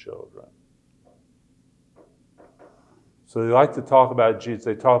his children. So they like to talk about Jesus.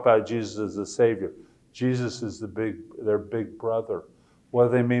 They talk about Jesus as the Savior. Jesus is their big brother. What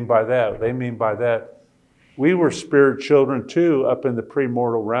do they mean by that? They mean by that, we were spirit children too up in the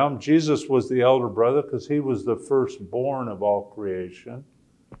premortal realm. Jesus was the elder brother because he was the firstborn of all creation.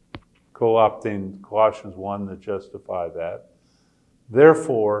 Co-opting Colossians 1 to justify that.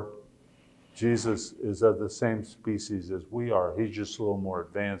 Therefore, Jesus is of the same species as we are. He's just a little more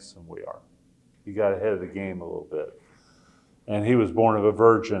advanced than we are. He got ahead of the game a little bit. And he was born of a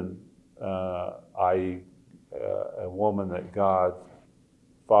virgin, i.e. a woman that God,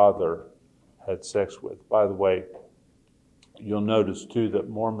 Father, had sex with. By the way, you'll notice too that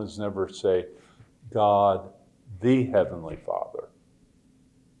Mormons never say God, the Heavenly Father.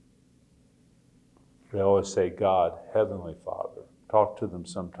 They always say God, Heavenly Father. Talk to them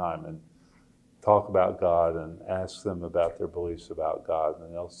sometime and talk about God and ask them about their beliefs about God,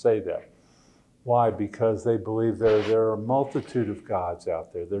 and they'll say that. Why? Because they believe there are a multitude of gods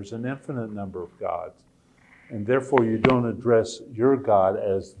out there. There's an infinite number of gods. And therefore you don't address your God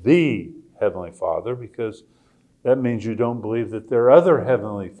as the Heavenly Father, because that means you don't believe that there are other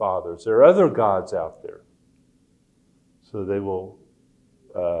Heavenly Fathers. There are other gods out there. So they will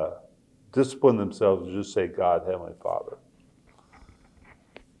discipline themselves to just say God, Heavenly Father.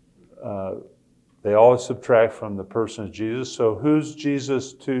 They always subtract from the person of Jesus. So who's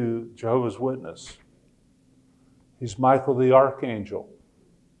Jesus to Jehovah's Witness? He's Michael the Archangel.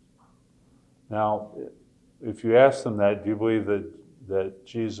 Now, if you ask them that, do you believe that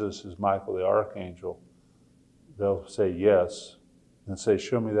Jesus is Michael the Archangel? They'll say yes. And say,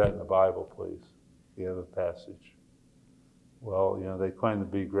 show me that in the Bible, please. You have a passage. Well, you know, they claim to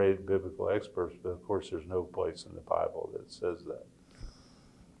be great biblical experts, but of course there's no place in the Bible that says that.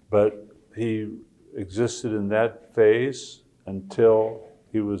 But he existed in that phase until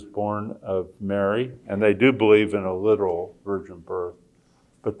he was born of Mary. And they do believe in a literal virgin birth,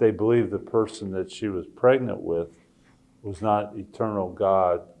 but they believe the person that she was pregnant with was not eternal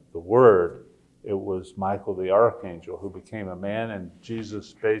God, the Word. It was Michael the Archangel who became a man, and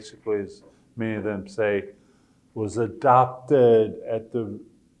Jesus basically, as many of them say, was adopted at the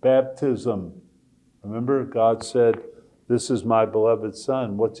baptism. Remember, God said, "This is my beloved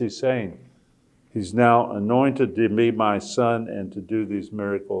Son." What's he saying? He's now anointed to be my Son and to do these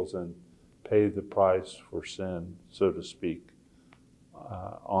miracles and pay the price for sin, so to speak,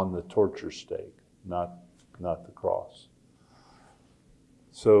 on the torture stake, not the cross.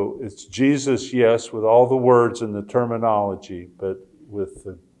 So it's Jesus, yes, with all the words and the terminology, but with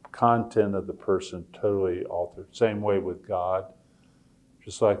the content of the person totally altered. Same way with God,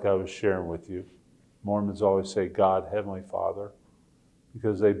 just like I was sharing with you. Mormons always say God, Heavenly Father,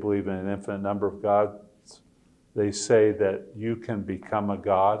 because they believe in an infinite number of gods. They say that you can become a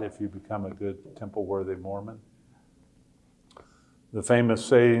god if you become a good temple-worthy Mormon. The famous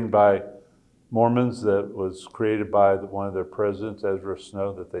saying by Mormons that was created by one of their presidents, Ezra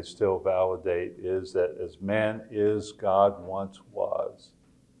Snow, that they still validate is that as man is, God once was.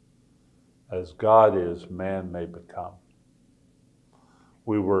 As God is, man may become.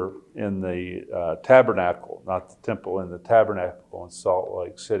 We were in the tabernacle, not the temple, in the tabernacle in Salt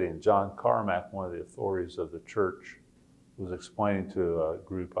Lake City. And John Carmack, one of the authorities of the church, was explaining to a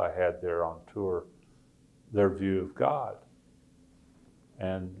group I had there on tour their view of God.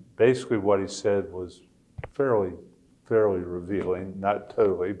 And basically what he said was fairly fairly revealing, not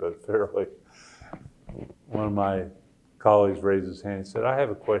totally, but fairly. One of my colleagues raised his hand and said, I have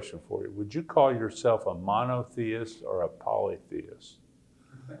a question for you. Would you call yourself a monotheist or a polytheist?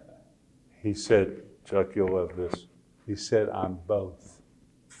 He said, Chuck, you'll love this. He said, I'm both.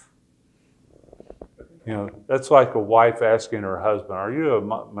 You know, that's like a wife asking her husband, are you a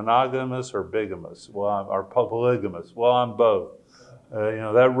monogamous or bigamous? Or polygamous? Well, I'm both. You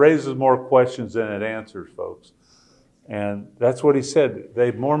know, that raises more questions than it answers, folks. And that's what he said.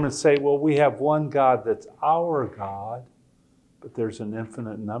 The Mormons say, well, we have one God that's our God, but there's an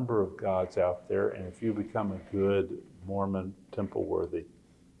infinite number of gods out there. And if you become a good Mormon temple worthy,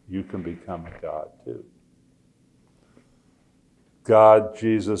 you can become a God too. God,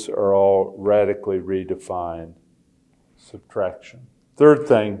 Jesus are all radically redefined. Subtraction. Third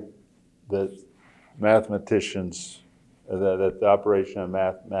thing that mathematicians, that the operation of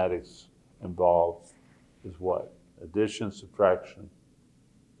mathematics involves is what? Addition, subtraction.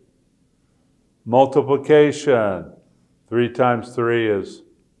 Multiplication. 3 times 3 is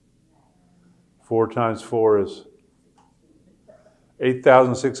 4 times 4 is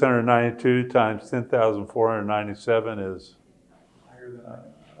 8,692 times 10,497 is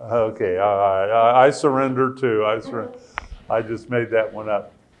okay. I surrender too. I just made that one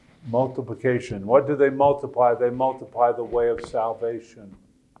up. Multiplication. What do they multiply? They multiply the way of salvation.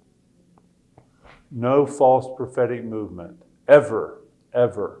 No false prophetic movement ever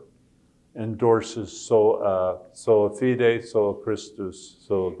endorses sola fide, sola Christus,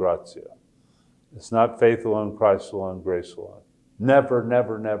 sola gratia. It's not faith alone, Christ alone, grace alone. Never,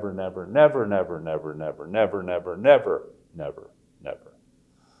 never, never, never, never, never, never, never, never, never, never, never, never.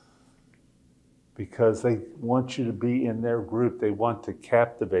 Because they want you to be in their group. They want to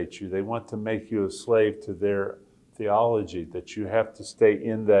captivate you. They want to make you a slave to their theology, that you have to stay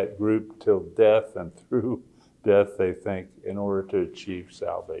in that group till death, and through death, they think, in order to achieve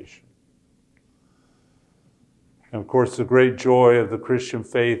salvation. And of course, the great joy of the Christian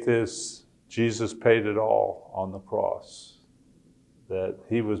faith is Jesus paid it all on the cross. That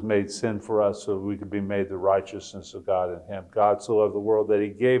he was made sin for us so we could be made the righteousness of God in him. God so loved the world that he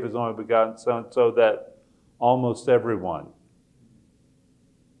gave his only begotten Son so that almost everyone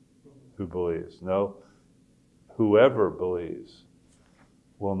who believes, no, whoever believes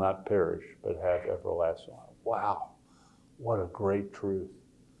will not perish but have everlasting life. Wow, what a great truth.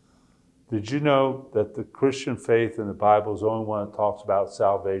 Did you know that the Christian faith in the Bible is the only one that talks about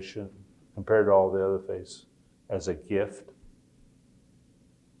salvation compared to all the other faiths as a gift?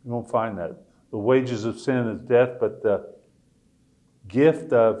 You won't find that. The wages of sin is death, but the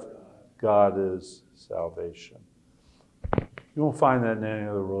gift of God is salvation. You won't find that in any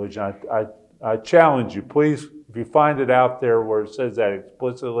other religion. I challenge you, please, if you find it out there where it says that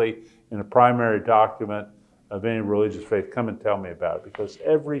explicitly in a primary document of any religious faith, come and tell me about it. Because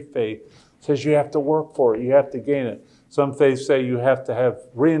every faith says you have to work for it, you have to gain it. Some faiths say you have to have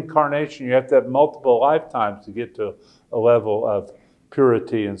reincarnation, you have to have multiple lifetimes to get to a level of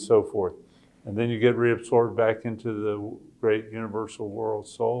purity and so forth. And then you get reabsorbed back into the great universal world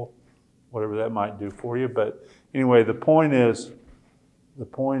soul, whatever that might do for you. But anyway, the point is,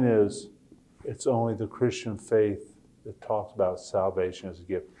 it's only the Christian faith that talks about salvation as a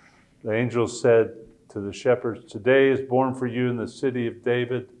gift. The angel said to the shepherds, today is born for you in the city of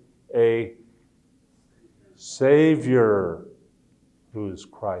David a Savior, who is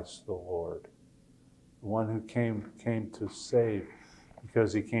Christ the Lord. The one who came to save,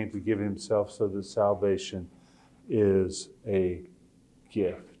 because he came to give himself so that salvation is a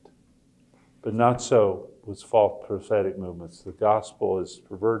gift. But not so with false prophetic movements. The gospel is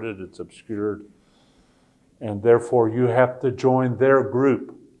perverted, it's obscured, and therefore you have to join their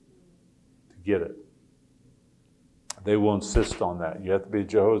group to get it. They will insist on that. You have to be a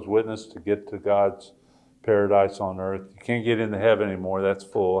Jehovah's Witness to get to God's paradise on earth. You can't get into heaven anymore. That's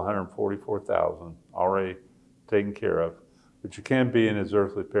full, 144,000, already taken care of. But you can be in his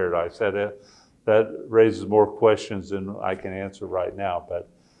earthly paradise. That raises more questions than I can answer right now. But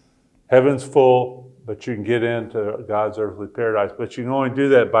heaven's full, but you can get into God's earthly paradise. But you can only do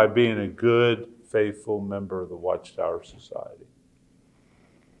that by being a good, faithful member of the Watchtower Society.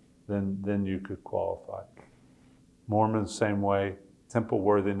 Then you could qualify. Mormons, same way. Temple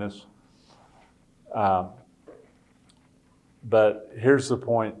worthiness. But here's the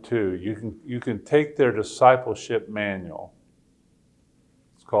point too. You can take their discipleship manual.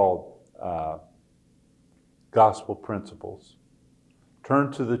 It's called Gospel Principles.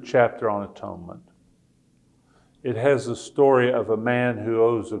 Turn to the chapter on atonement. It has the story of a man who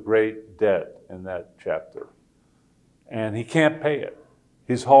owes a great debt in that chapter. And he can't pay it.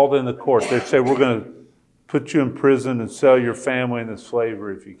 He's hauled in the court. They say, we're going to put you in prison and sell your family into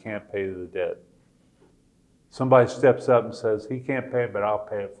slavery if you can't pay the debt. Somebody steps up and says, he can't pay it, but I'll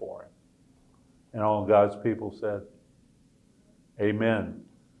pay it for him. And all God's people said, amen.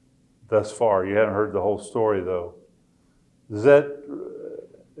 Thus far, you haven't heard the whole story though. Does that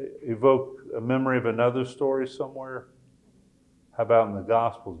evoke a memory of another story somewhere? How about in the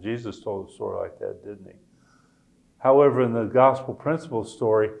Gospels? Jesus told a story like that, didn't he? However, in the Gospel principle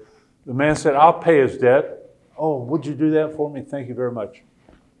story, the man said, I'll pay his debt. Oh, would you do that for me? Thank you very much.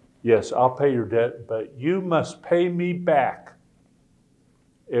 Yes, I'll pay your debt, but you must pay me back.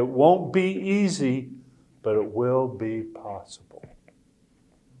 It won't be easy, but it will be possible.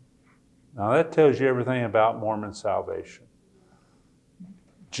 Now that tells you everything about Mormon salvation.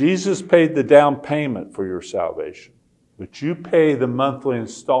 Jesus paid the down payment for your salvation, but you pay the monthly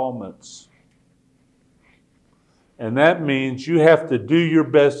installments. And that means you have to do your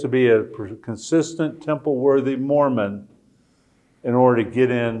best to be a consistent, temple-worthy Mormon in order to get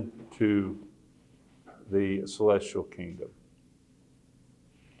into the celestial kingdom.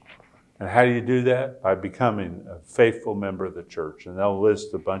 And how do you do that? By becoming a faithful member of the church. And they'll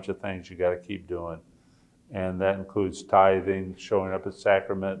list a bunch of things you got to keep doing. And that includes tithing, showing up at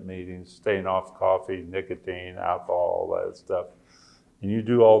sacrament meetings, staying off coffee, nicotine, alcohol, all that stuff. And you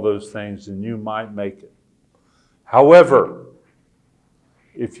do all those things and you might make it. However,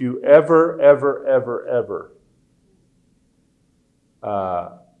 if you ever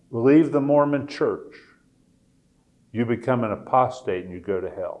leave the Mormon church, you become an apostate and you go to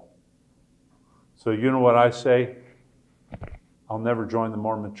hell. So you know what I say? I'll never join the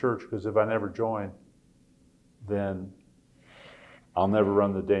Mormon church, because if I never join, then I'll never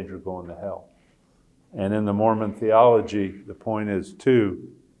run the danger of going to hell. And in the Mormon theology, the point is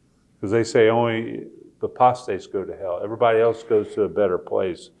too, because they say only the apostates go to hell. Everybody else goes to a better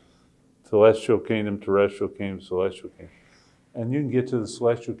place. Celestial kingdom, terrestrial kingdom, celestial kingdom. And you can get to the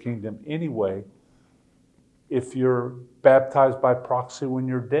celestial kingdom anyway if you're baptized by proxy when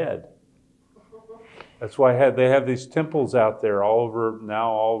you're dead. That's why they have these temples out there all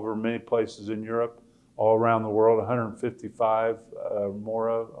over many places in Europe, all around the world, 155 more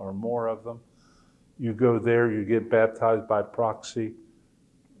of them. You go there, you get baptized by proxy.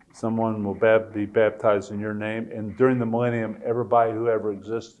 Someone will be baptized in your name. And during the millennium, everybody who ever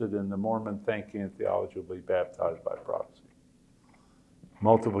existed in the Mormon thinking and theology will be baptized by proxy.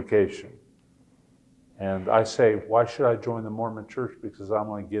 Multiplication. And I say, why should I join the Mormon church? Because I'm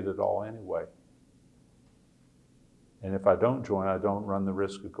going to get it all anyway. And if I don't join, I don't run the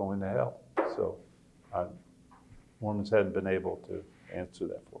risk of going to hell. So Mormons hadn't been able to answer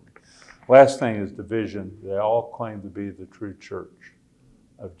that for me. Last thing is division. They all claim to be the true church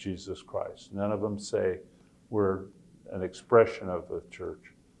of Jesus Christ. None of them say we're an expression of the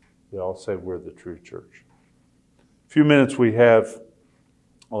church. They all say we're the true church. A few minutes we have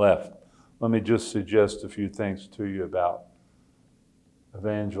left. Let me just suggest a few things to you about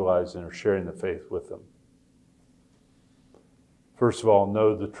evangelizing or sharing the faith with them. First of all,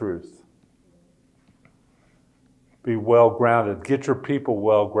 know the truth. Be well-grounded. Get your people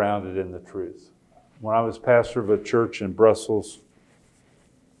well-grounded in the truth. When I was pastor of a church in Brussels,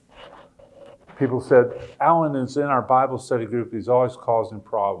 people said, Alan is in our Bible study group. He's always causing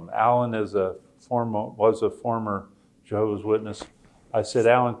problems. Alan was a former Jehovah's Witness. I said,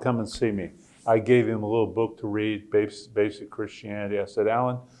 Alan, come and see me. I gave him a little book to read, Basic Christianity. I said,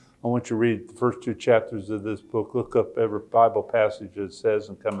 Alan, I want you to read the first 2 chapters of this book. Look up every Bible passage it says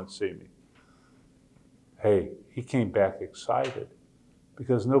and come and see me. Hey, he came back excited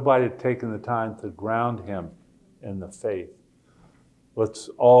because nobody had taken the time to ground him in the faith. Let's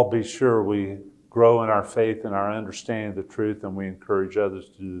all be sure we grow in our faith and our understanding of the truth, and we encourage others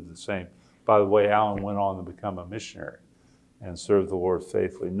to do the same. By the way, Alan went on to become a missionary and serve the Lord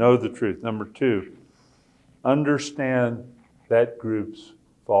faithfully. Know the truth. Number 2, understand that group's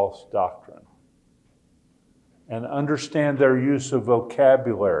false doctrine. And understand their use of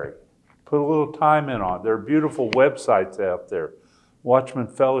vocabulary. Put a little time in on it. There are beautiful websites out there. Watchman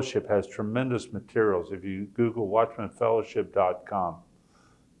Fellowship has tremendous materials. If you Google watchmanfellowship.com,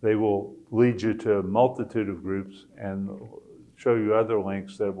 they will lead you to a multitude of groups and show you other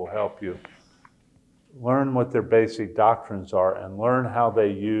links that will help you. Learn what their basic doctrines are and learn how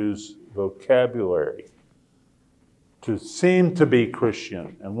they use vocabulary to seem to be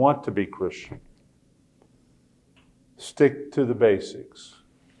Christian and want to be Christian. Stick to the basics.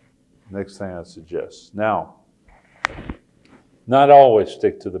 Next thing I suggest. Now, not always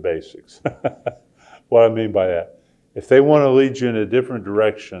stick to the basics. What I mean by that, if they want to lead you in a different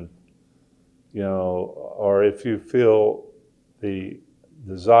direction, or if you feel the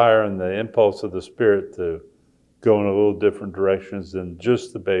desire and the impulse of the Spirit to go in a little different directions than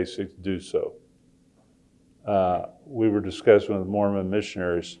just the basics, do so. We were discussing with Mormon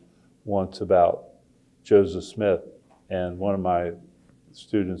missionaries once about Joseph Smith, and one of my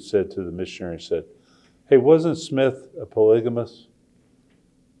students said to the missionary, said, "Hey, wasn't Smith a polygamist?"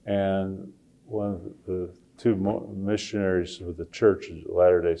 And one of the two missionaries of the Church of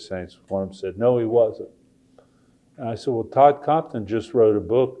Latter-day Saints, one of them said, "No, he wasn't." And I said, "Well, Todd Compton just wrote a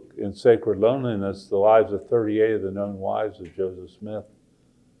book in Sacred Loneliness, the lives of 38 of the known wives of Joseph Smith."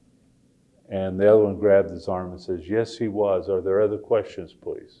 And the other one grabbed his arm and says, "Yes, he was. Are there other questions,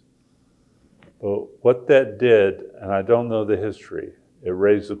 please?" But what that did, and I don't know the history, it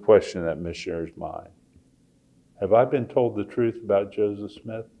raised the question in that missionary's mind. Have I been told the truth about Joseph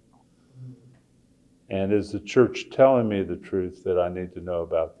Smith? And is the church telling me the truth that I need to know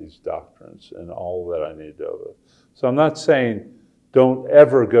about these doctrines and all that I need to know? So I'm not saying don't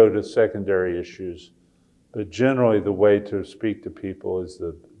ever go to secondary issues, but generally the way to speak to people is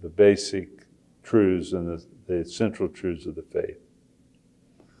the basic truths and the central truths of the faith.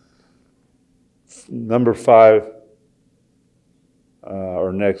 Number 5,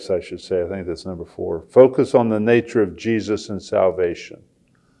 or next I should say, I think that's number 4. Focus on the nature of Jesus and salvation.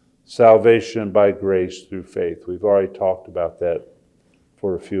 Salvation by grace through faith. We've already talked about that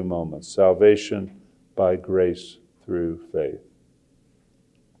for a few moments. Salvation by grace through faith.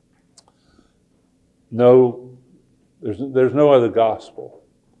 No, there's no other gospel.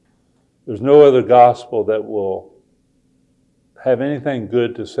 There's no other gospel that will have anything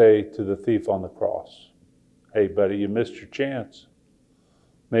good to say to the thief on the cross. Hey, buddy, you missed your chance.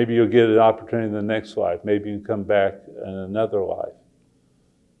 Maybe you'll get an opportunity in the next life. Maybe you can come back in another life.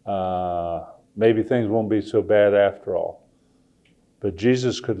 Maybe things won't be so bad after all. But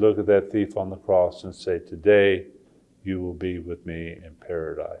Jesus could look at that thief on the cross and say, "Today you will be with me in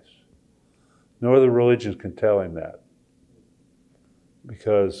paradise." No other religion can tell him that,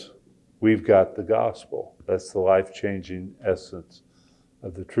 because we've got the gospel. That's the life-changing essence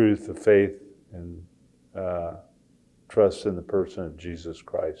of the truth of faith and trust in the person of Jesus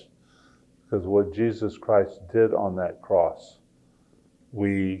Christ. Because what Jesus Christ did on that cross,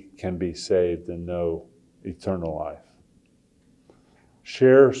 we can be saved and know eternal life.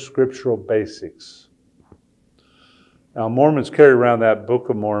 Share scriptural basics. Now, Mormons carry around that Book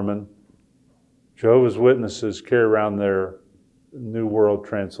of Mormon. Jehovah's Witnesses carry around their New World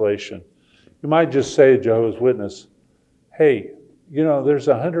Translation. You might just say to Jehovah's Witness, "Hey, you know, there's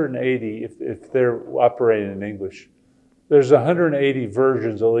 180, if they're operating in English, there's 180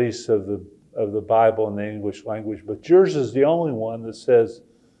 versions at least of the Bible in the English language, but yours is the only one that says,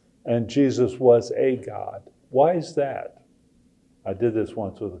 'And Jesus was a God.' Why is that?" I did this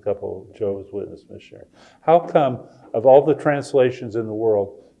once with a couple of Jehovah's Witness missionaries. How come, of all the translations in the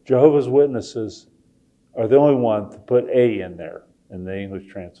world, Jehovah's Witnesses are the only one to put "a" in there in the English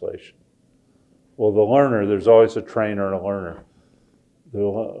translation? Well, the learner, there's always a trainer and a learner. The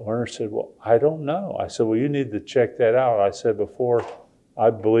learner said, "Well, I don't know." I said, "Well, you need to check that out." I said, "Before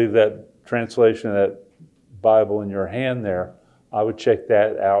I believe that translation of that Bible in your hand there, I would check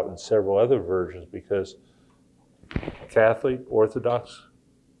that out in several other versions, because Catholic, Orthodox,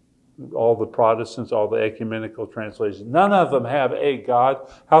 all the Protestants, all the ecumenical translations, none of them have a God.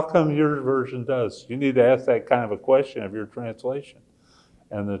 How come your version does?" You need to ask that kind of a question of your translation.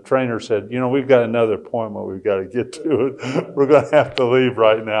 And the trainer said, "You know, we've got another appointment we've got to get to. We're going to have to leave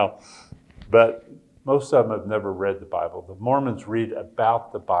right now." But most of them have never read the Bible. The Mormons read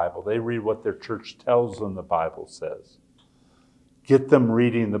about the Bible. They read what their church tells them the Bible says. Get them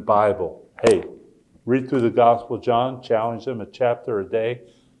reading the Bible. Hey, read through the Gospel of John, challenge them a chapter a day.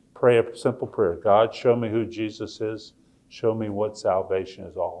 Pray a simple prayer. "God, show me who Jesus is. Show me what salvation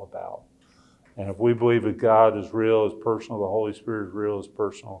is all about." And if we believe that God is real, is personal, the Holy Spirit is real, is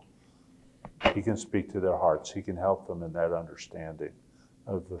personal, He can speak to their hearts. He can help them in that understanding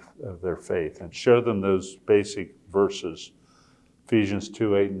of their faith, and show them those basic verses. Ephesians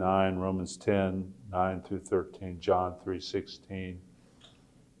 2:8-9, Romans 10:9-13, John 3:16,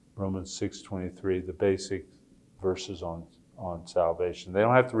 Romans 6:23, the basic verses on salvation. They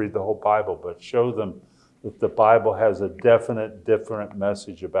don't have to read the whole Bible, but show them that the Bible has a definite, different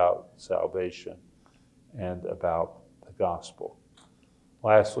message about salvation and about the gospel.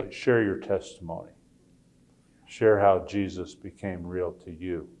 Lastly, share your testimony. Share how Jesus became real to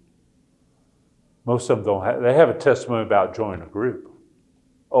you. Most of them don't have, they have a testimony about joining a group.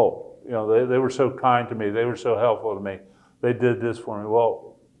 "Oh, you know, they were so kind to me. They were so helpful to me. They did this for me."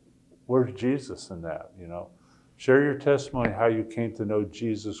 Well, where's Jesus in that, you know? Share your testimony, how you came to know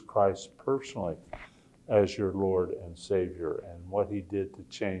Jesus Christ personally. as your Lord and Savior, and what he did to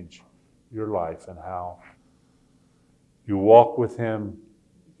change your life, and how you walk with him,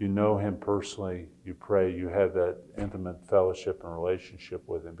 you know him personally, you pray, you have that intimate fellowship and relationship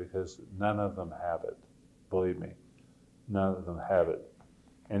with him, because none of them have it. Believe me, none of them have it.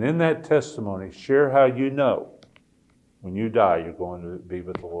 And in that testimony, share how you know when you die you're going to be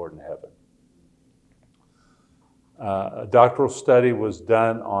with the Lord in heaven. A doctoral study was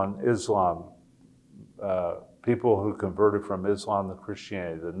done on Islam, people who converted from Islam to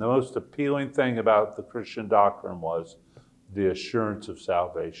Christianity. The most appealing thing about the Christian doctrine was the assurance of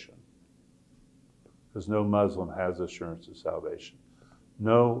salvation. Because no Muslim has assurance of salvation.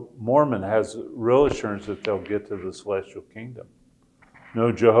 No Mormon has real assurance that they'll get to the celestial kingdom.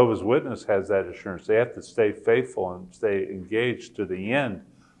 No Jehovah's Witness has that assurance. They have to stay faithful and stay engaged to the end,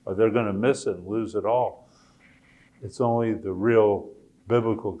 or they're going to miss it and lose it all. It's only the real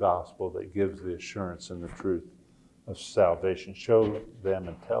biblical gospel that gives the assurance and the truth of salvation. Show them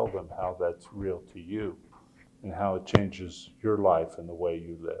and tell them how that's real to you and how it changes your life and the way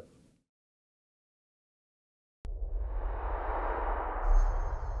you live.